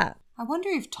love that. I wonder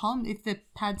if the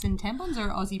pads and tampons are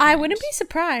Aussie. I wouldn't be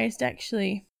surprised,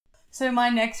 actually. So my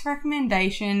next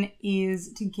recommendation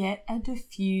is to get a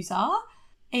diffuser.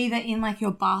 Either in like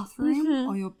your bathroom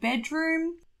or your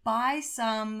bedroom, buy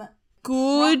some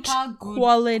good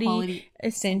quality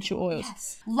essential oils.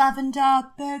 Yes. Lavender,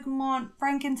 bergamot,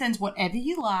 frankincense, whatever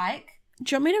you like.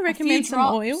 Do you want me to recommend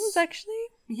some oils actually?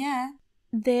 Yeah.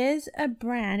 There's a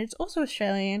brand, it's also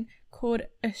Australian, called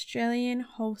Australian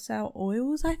Wholesale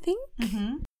Oils, I think.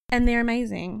 And they're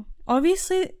amazing.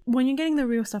 Obviously, when you're getting the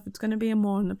real stuff, it's going to be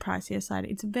more on the pricier side.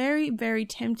 It's very, very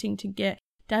tempting to get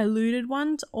diluted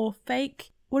ones or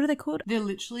fake. What are they called? They're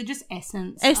literally just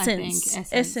essence.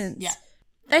 Essence. Yeah.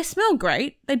 They smell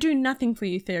great. They do nothing for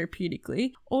you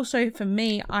therapeutically. Also, for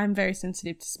me, I'm very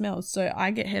sensitive to smells, so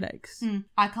I get headaches.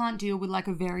 I can't deal with like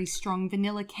a very strong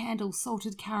vanilla candle,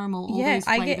 salted caramel, all those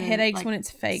I get flavoured, headaches like, when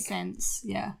it's fake. Scents.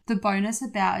 Yeah. The bonus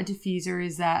about a diffuser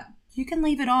is that you can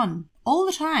leave it on all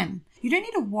the time. You don't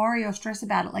need to worry or stress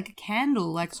about it like a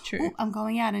candle. Like, oh, I'm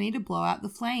going out, I need to blow out the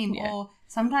flame. Or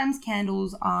sometimes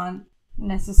candles aren't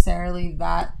necessarily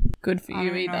that good for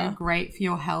you either. Great for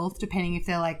your health, depending if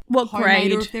they're like what homemade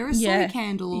grade, or if they're a soy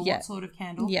candle or what sort of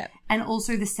candle. Yeah. And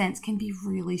also the scents can be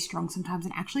really strong sometimes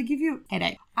and actually give you a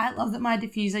headache. I love that my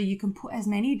diffuser, you can put as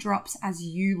many drops as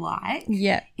you like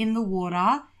in the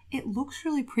water. It looks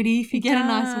really pretty if you get a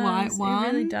nice white one. It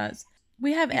really does.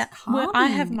 I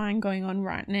have mine going on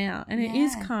right now and it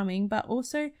is calming, but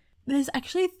also there's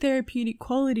actually therapeutic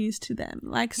qualities to them.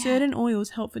 Like certain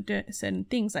oils help for certain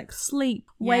things like sleep,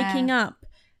 waking up,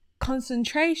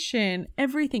 concentration,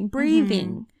 everything,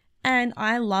 breathing. And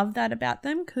I love that about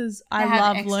them because I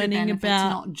love learning benefits, about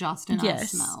not just in our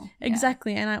smell.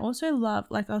 Exactly. And I also love,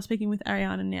 like I was speaking with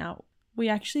Ariana now, we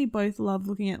actually both love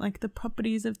looking at like the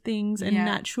properties of things and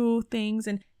natural things,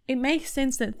 and it makes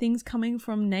sense that things coming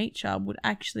from nature would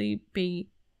actually be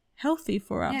healthy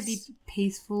for us. Yeah, be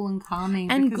peaceful and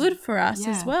calming. And good for us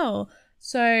as well.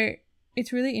 So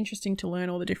it's really interesting to learn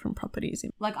all the different properties.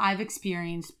 Like I've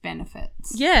experienced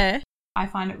benefits. Yeah. I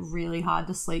find it really hard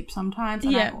to sleep sometimes.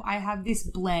 And I have this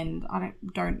blend. I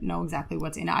don't know exactly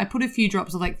what's in it. I put a few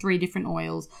drops of like 3 different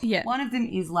oils. Yeah. One of them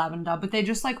is lavender, but they're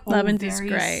just like all Lavender's very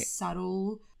great.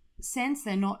 Subtle scents.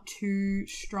 They're not too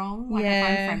strong. Like I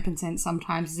find frankincense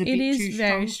sometimes is a bit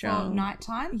too strong for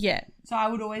nighttime. Yeah. So I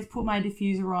would always put my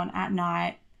diffuser on at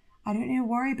night. I don't need to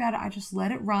worry about it. I just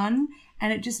let it run,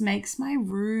 and it just makes my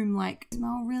room like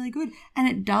smell really good. And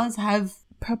it does have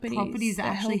properties that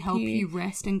actually help you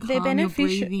rest and calm your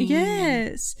breathing.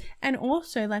 Yes. And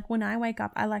also, like, when I wake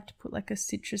up, I like to put like a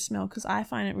citrus smell because I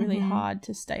find it really hard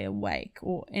to stay awake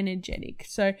or energetic.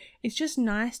 So it's just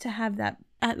nice to have that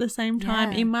at the same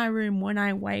time in my room when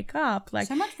I wake up. Like,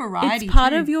 so much variety. It's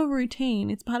part of your routine.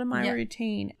 It's part of my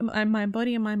routine. And my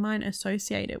body and my mind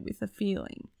associate it with a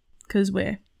feeling because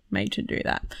we're made to do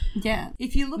that. Yeah.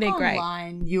 If you look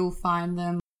online, you'll find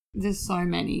them. There's so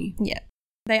many. Yeah.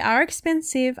 They are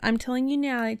expensive. I'm telling you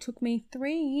now, it took me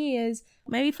 3 years,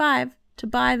 maybe 5, to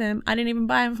buy them. I didn't even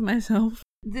buy them for myself.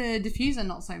 The diffuser,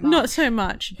 not so much. Not so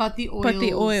much. But the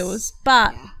oils.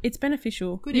 But it's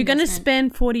beneficial. Good You're going to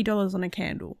spend $40 on a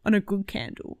candle, on a good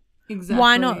candle. Exactly.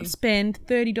 Why not spend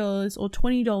 $30 or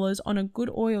 $20 on a good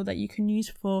oil that you can use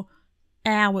for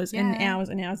hours and hours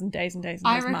and hours and days and days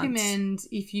and days, I recommend,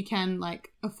 if you can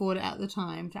like afford it at the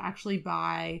time, to actually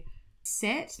buy a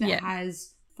set that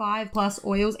has 5+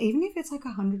 oils. Even if it's like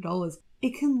 $100,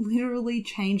 it can literally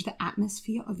change the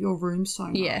atmosphere of your room so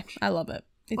much. Yeah, I love it.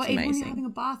 It's amazing. Even when you're having a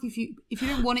bath, if you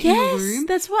don't want it in your room,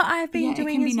 that's what I've been doing.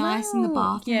 It can be nice in the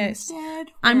bathroom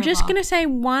instead. I'm just gonna say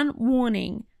one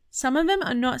warning: some of them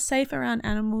are not safe around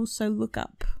animals, so look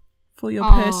up for your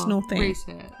personal thing.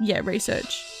 Research. Yeah,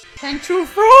 research. Potential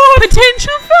fraud.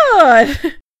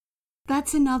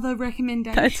 That's another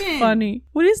recommendation. That's funny.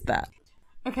 What is that?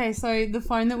 Okay, so the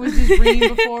phone that was just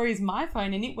ringing before is my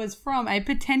phone, and it was from a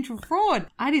potential fraud.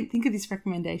 I didn't think of this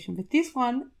recommendation, but this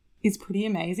one is pretty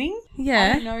amazing.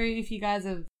 Yeah. I don't know if you guys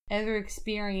have ever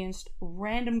experienced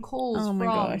random calls from... Oh my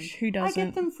gosh, who doesn't? I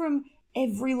get them from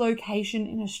every location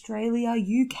in Australia,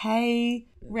 UK,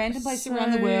 random places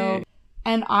around the world.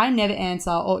 And I never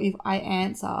answer, or if I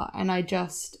answer and I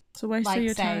just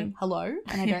say time. Hello,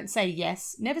 and I don't say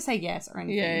yes, never say yes or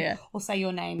anything, or say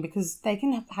your name because they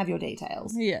can have your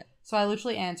details. Yeah. So I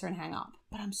literally answer and hang up.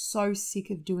 But I'm so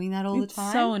sick of doing that all the time.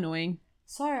 It's so annoying.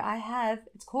 So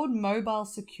it's called mobile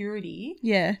security.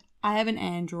 Yeah. I have an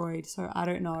Android, so I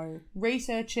don't know.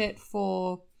 Research it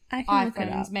for iPhones. Look it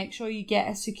up. Make sure you get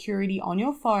a security on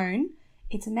your phone.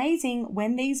 It's amazing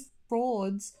when these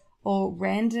frauds or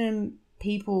random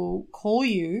people call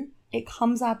you, it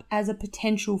comes up as a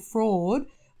potential fraud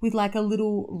with like a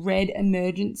little red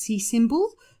emergency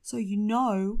symbol, so you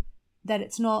know that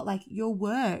it's not like your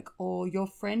work or your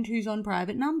friend who's on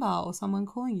private number or someone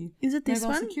calling you. Is it this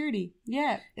one? Security.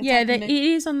 Yeah. It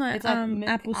is on the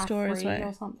Apple Store as well.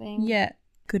 Or something. Yeah.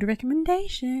 Good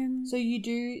recommendation. So you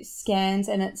do scans,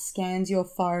 and it scans your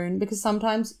phone because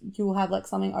sometimes you'll have like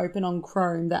something open on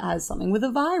Chrome that has something with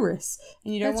a virus,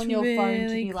 and you don't want your phone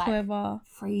to be like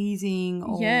freezing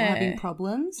or having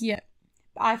problems. Yeah.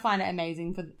 I find it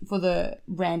amazing for the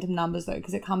random numbers though,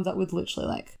 because it comes up with literally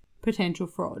like potential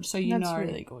fraud. So that's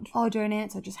really good. Oh, don't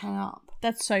answer, just hang up.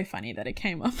 That's so funny that it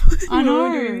came up. I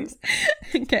know.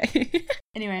 Okay.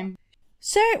 Anyway.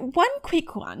 So one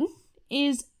quick one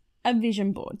is a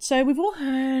vision board. So we've all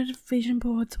heard of vision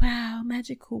boards. Wow,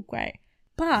 magical, great.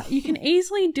 But you can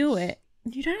easily do it.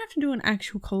 You don't have to do an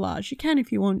actual collage. You can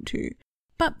if you want to.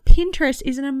 But Pinterest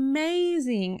is an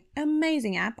amazing,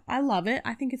 amazing app. I love it.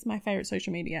 I think it's my favorite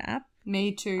social media app.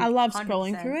 Me too. I love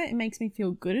scrolling 100%. Through it. It makes me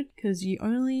feel good because you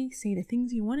only see the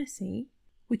things you want to see,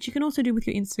 which you can also do with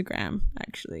your Instagram,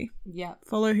 actually. Yeah.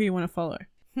 Follow who you want to follow.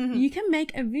 You can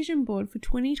make a vision board for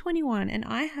 2021, and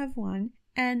I have one.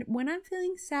 And when I'm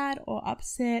feeling sad or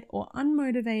upset or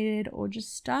unmotivated or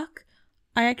just stuck,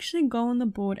 I actually go on the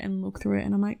board and look through it,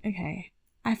 and I'm like, okay,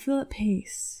 I feel at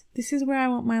peace. This is where I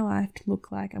want my life to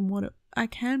look like and what I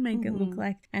can make it look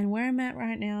like, and where I'm at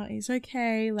right now is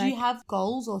okay. Like, do you have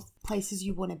goals or places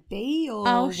you want to be? Or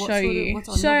I'll show you.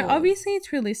 So obviously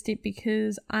it's realistic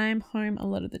because I'm home a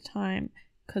lot of the time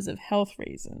because of health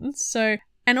reasons. So,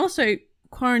 and also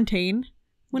quarantine.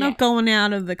 We're not going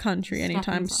out of the country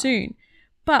anytime soon.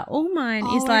 But all mine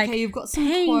is like you've got some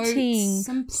painting,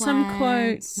 quotes, some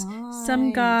quotes,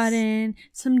 some garden,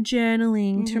 some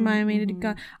journaling to remind me to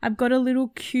go. I've got a little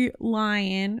cute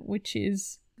lion, which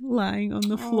is lying on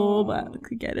the floor, but I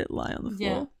could get it lie on the floor.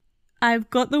 Yeah. I've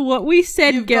got the What We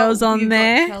Said girls on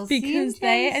there because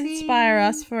they inspire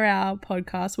us for our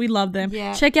podcast. We love them.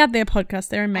 Yeah. Check out their podcast.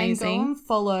 They're amazing. And go and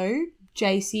follow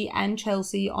JC and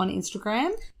Chelsea on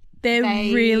Instagram. They're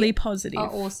really positive. Are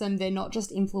awesome. They're not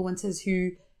just influencers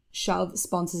who shove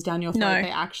sponsors down your throat. No, they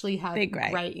actually have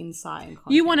great insight and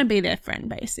content. You want to be their friend,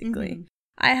 basically. Mm-hmm.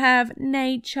 I have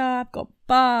nature. I've got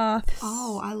baths.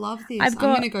 Oh, I love this. I'm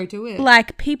going to go do it.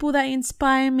 Like people that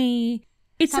inspire me.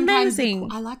 It's sometimes amazing.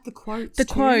 I like the quotes The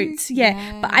quotes,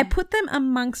 yeah. But I put them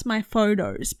amongst my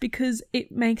photos because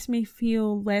it makes me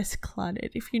feel less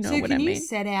cluttered, if you know what I mean. So can you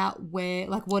set out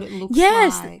what it looks like?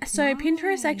 Yes. So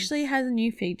Pinterest actually has a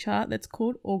new feature that's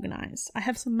called Organize. I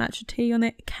have some matcha tea on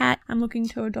it. Cat. I'm looking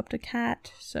to adopt a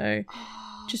cat. So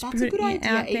just that's a good idea.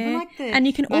 Out there. Even like the and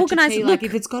you can organize it. Like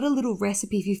if it's got a little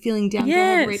recipe, if you're feeling down, go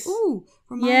ahead and read. Ooh,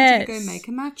 remind you to go make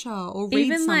a matcha or read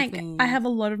even something. Like I have a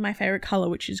lot of my favorite color,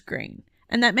 which is green.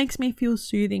 And that makes me feel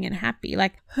soothing and happy.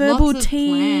 Like herbal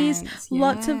teas,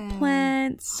 lots of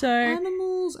plants. So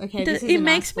animals. Okay, it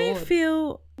makes me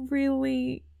feel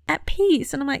really at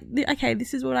peace. And I'm like, okay,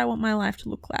 this is what I want my life to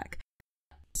look like.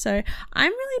 So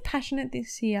I'm really passionate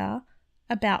this year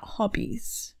about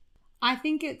hobbies. I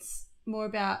think it's more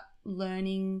about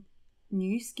learning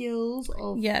new skills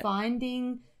or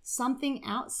finding something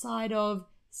outside of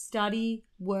study,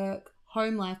 work,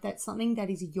 home life, that's something that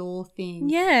is your thing.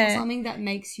 Yeah. Or something that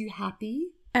makes you happy.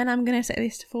 And I'm going to say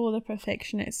this for all the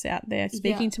perfectionists out there,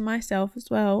 speaking to myself as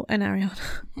well, and Ariana.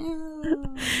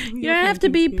 You don't have to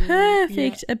be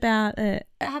perfect about it.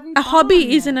 A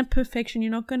hobby isn't a perfection.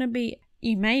 You're not going to be,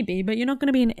 you may be, but you're not going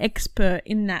to be an expert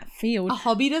in that field. A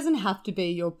hobby doesn't have to be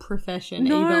your profession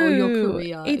either, or your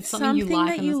career. It's something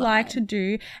that you like to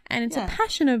do, and it's a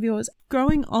passion of yours.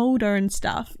 Growing older and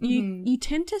stuff, you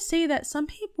tend to see that some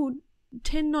people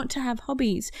tend not to have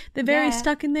hobbies. They're very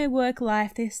stuck in their work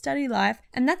life, their study life,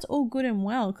 and that's all good and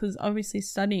well because obviously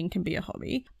studying can be a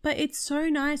hobby. But it's so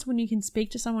nice when you can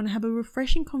speak to someone and have a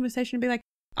refreshing conversation and be like,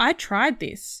 I tried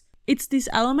this. It's this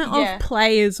element of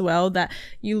play as well that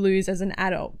you lose as an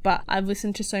adult. But I've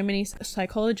listened to so many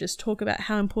psychologists talk about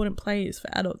how important play is for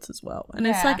adults as well. And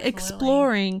it's like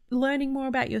exploring, learning more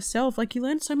about yourself. Like you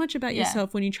learn so much about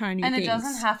yourself when you try new things. And it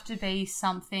doesn't have to be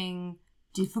something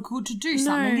difficult to do,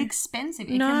 something expensive.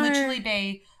 It can literally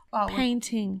be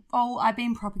painting. I've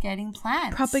been propagating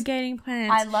plants.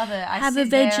 I love it. I have sit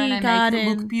a veggie there and garden. I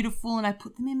make it look beautiful and I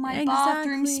put them in my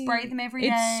bathroom, spray them every day.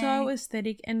 It's so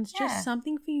aesthetic and it's just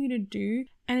something for you to do,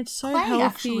 and it's so clay, healthy.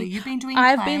 Actually, you've been doing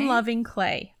I've been loving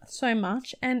clay so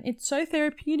much, and it's so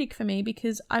therapeutic for me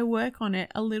because I work on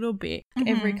it a little bit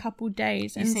every couple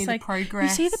days, and you see it's the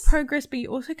progress. You see the progress, but you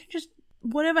also can just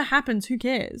whatever happens, who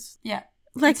cares? Yeah.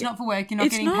 Like, it's not for work. You're not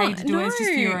getting paid to do it. It's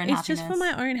just for your own happiness. It's just for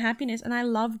my own happiness. And I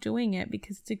love doing it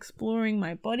because it's exploring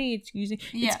my body.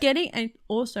 It's getting, and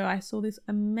also I saw this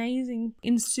amazing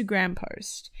Instagram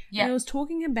post. Yeah. And it was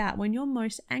talking about when you're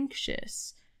most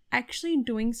anxious, actually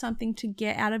doing something to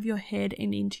get out of your head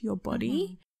and into your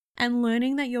body and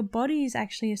learning that your body is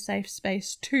actually a safe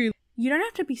space too. You don't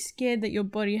have to be scared that your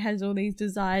body has all these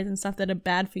desires and stuff that are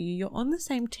bad for you. You're on the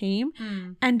same team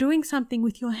and doing something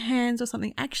with your hands or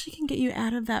something actually can get you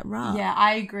out of that rut. Yeah,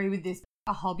 I agree with this.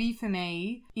 A hobby for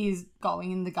me is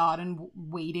going in the garden,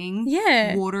 weeding,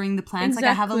 watering the plants. Exactly.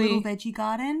 Like I have a little veggie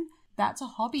garden. That's a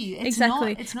hobby. It's not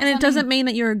and it doesn't mean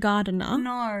that you're a gardener.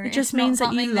 No. It just means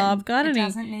that you love gardening. It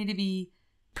doesn't need to be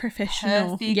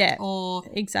professional. Perfect or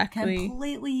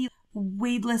completely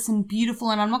weedless and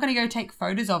beautiful, and I'm not going to go take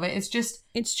photos of it. It's true.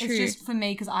 It's just for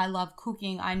me because I love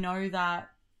cooking. I know that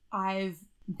I've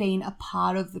been a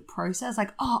part of the process.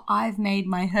 Like, I've made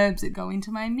my herbs that go into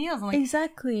my meals. Like,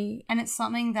 exactly. And it's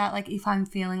something that, like, if I'm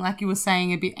feeling like you were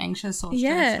saying a bit anxious or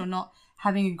stressed or not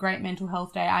having a great mental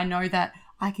health day, I know that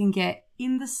I can get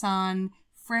in the sun,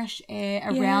 fresh air,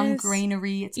 around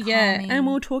greenery. It's calming. And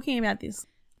we're talking about this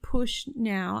push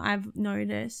now. I've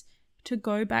noticed to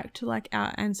go back to like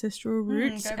our ancestral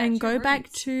roots and go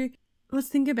back to, let's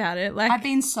think about it. Like I've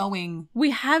been sewing.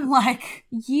 We have like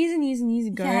years and years and years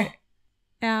ago,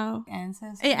 our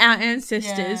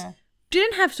ancestors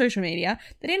didn't have social media.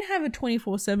 They didn't have a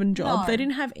 24/7 job. No. They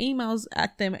didn't have emails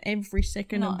at them every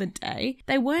second of the day.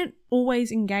 They weren't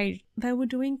always engaged. They were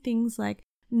doing things like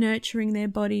nurturing their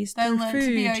bodies through food. They learned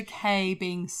to be okay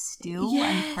being still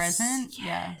and present.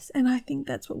 Yes, and I think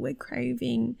that's what we're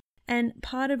craving. And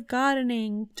part of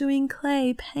gardening, doing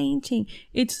clay, painting,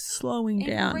 it's slowing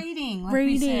down. Reading, like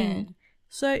we said.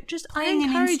 So I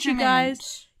encourage you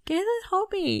guys, get a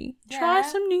hobby. Yeah. Try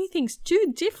some new things.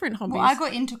 Do different hobbies. Well, I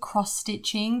got into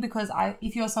cross-stitching because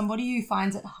if you're somebody who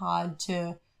finds it hard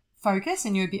to focus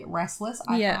and you're a bit restless,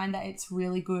 I find that it's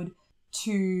really good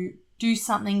to do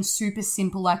something super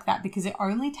simple like that because it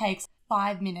only takes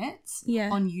 5 minutes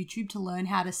on YouTube to learn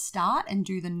how to start and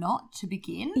do the knot to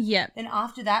begin. Yeah. Then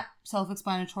after that,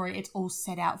 self-explanatory, it's all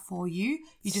set out for you.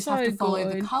 You just have to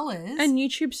follow the colours. And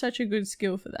YouTube's such a good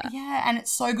skill for that. Yeah, and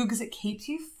it's so good because it keeps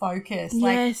you focused.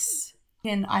 Yes.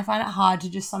 And I find it hard to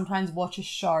just sometimes watch a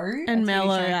show. And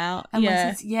mellow out.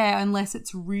 Unless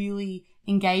it's really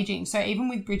engaging. So even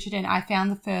with Bridgerton, I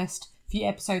found the first few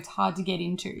episodes hard to get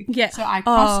into. Yeah. So I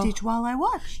cross-stitch while I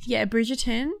watched. Yeah,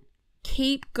 Bridgerton,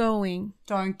 keep going.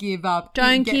 Don't give up.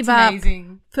 Don't give up.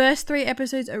 Amazing. First 3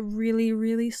 episodes are really,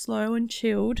 really slow and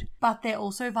chilled. But they're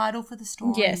also vital for the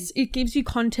story. Yes, it gives you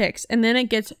context and then it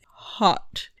gets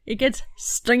hot. It gets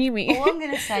steamy. All I'm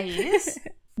going to say is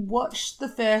watch the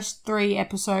first 3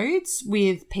 episodes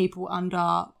with people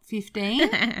under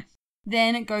 15.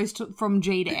 Then it goes from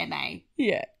G to MA.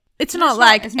 Yeah. It's not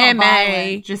like it's not MA.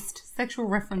 Violent, just sexual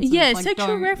references. Yeah, like,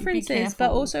 sexual references. But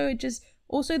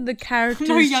also the characters.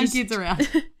 No young kids around.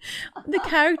 The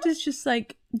characters just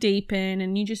like deepen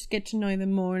and you just get to know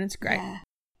them more and it's great. Yeah.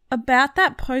 About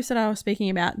that post that I was speaking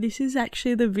about, this is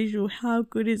actually the visual. How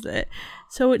good is it?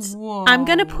 So it's, Whoa. I'm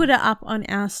going to put it up on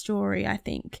our story, I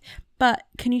think. But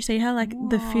can you see how like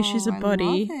the fish is a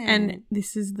body and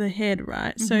this is the head,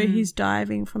 right? Mm-hmm. So he's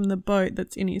diving from the boat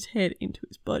that's in his head into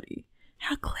his body.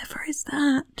 How clever is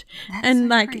that? And so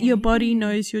like creative. Your body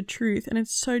knows your truth and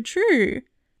it's so true.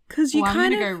 Because you I'm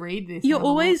gonna go read this. You're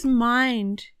always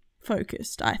mind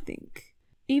focused, I think.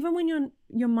 Even when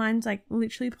your mind's like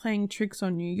literally playing tricks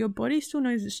on you, your body still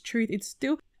knows its truth. It's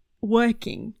still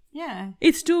working. Yeah.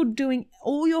 It's still doing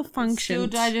all your functions. It's still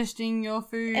digesting your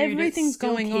food. Everything's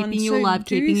going on. Keeping you alive,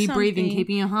 keeping you breathing,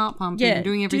 keeping your heart pumping,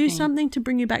 doing everything. Do something to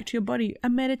bring you back to your body. A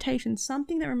meditation,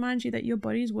 something that reminds you that your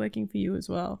body is working for you as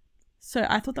well. So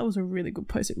I thought that was a really good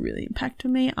post. It really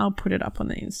impacted me. I'll put it up on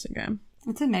the Instagram.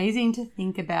 It's amazing to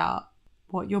think about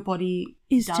what your body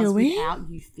does without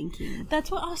you thinking. That's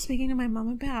what I was speaking to my mum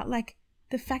about. Like,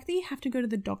 the fact that you have to go to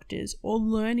the doctors or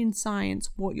learn in science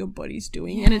what your body's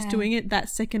doing and it's doing it that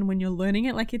second when you're learning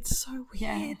it. Like, it's so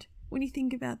weird when you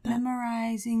think about that.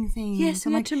 Memorizing things. Yes,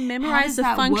 you have to memorize the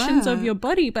functions of your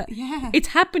body, but it's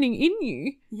happening in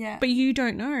you. Yeah. But you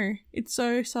don't know. It's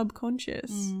so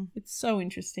subconscious. It's so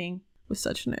interesting. We're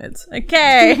such nerds.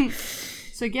 Okay.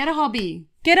 So get a hobby.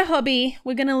 Get a hobby.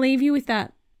 We're going to leave you with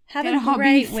that. Have get a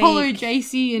great week. Follow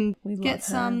JC and get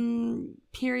some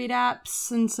period apps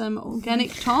and some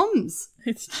organic Toms.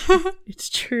 It's true. It's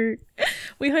true.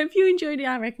 We hope you enjoyed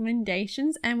our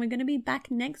recommendations and we're going to be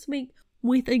back next week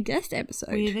with a guest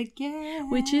episode. With a guest.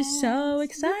 Which is so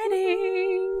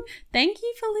exciting. Thank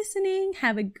you for listening.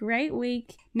 Have a great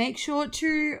week. Make sure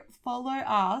to follow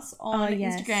us on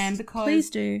Instagram because please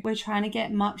do. We're trying to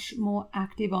get much more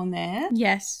active on there.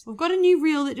 Yes. We've got a new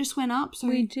reel that just went up. So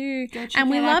we do. And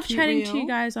we love chatting to you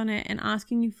guys on it and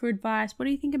asking you for advice. What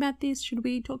do you think about this? Should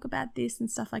we talk about this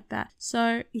and stuff like that?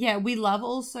 So yeah, we love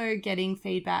also getting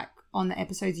feedback on the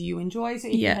episodes you enjoy. So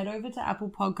if you head over to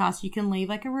Apple Podcasts, you can leave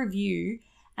like a review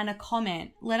and a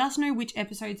comment. Let us know which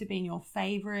episodes have been your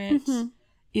favorite. Mm-hmm.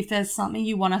 If there's something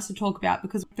you want us to talk about,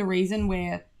 because the reason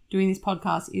we're doing this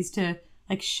podcast is to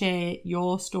like share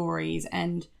your stories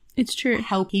and it's true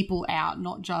help people out,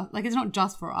 not just like it's not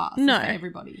just for us, no, it's for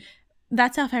everybody.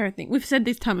 That's our favorite thing. We've said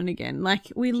this time and again,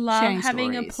 like we love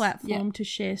having a platform to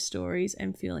share stories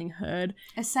and feeling heard,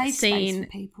 a safe space for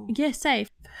people. Yeah, safe,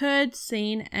 heard,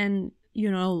 seen, and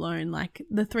you're not alone. Like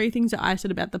the 3 things that I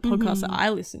said about the podcast that I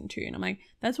listened to, and I'm like,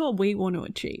 that's what we want to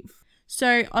achieve.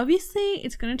 So obviously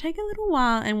it's going to take a little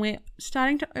while and we're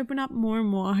starting to open up more and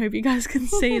more. I hope you guys can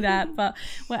see that, but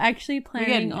we're actually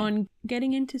planning on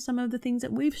getting into some of the things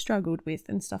that we've struggled with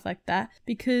and stuff like that,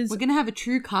 because we're going to have a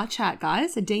true car chat,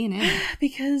 guys, a D&M.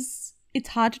 Because it's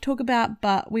hard to talk about,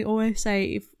 but we always say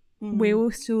if we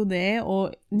were still there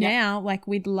or now, like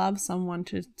we'd love someone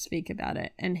to speak about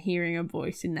it and hearing a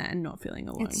voice in that and not feeling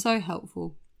alone. It's so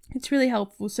helpful. It's really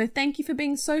helpful. So thank you for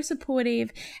being so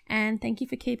supportive and thank you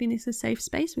for keeping this a safe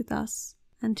space with us.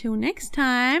 Until next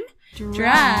time,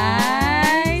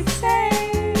 drive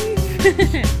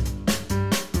safe.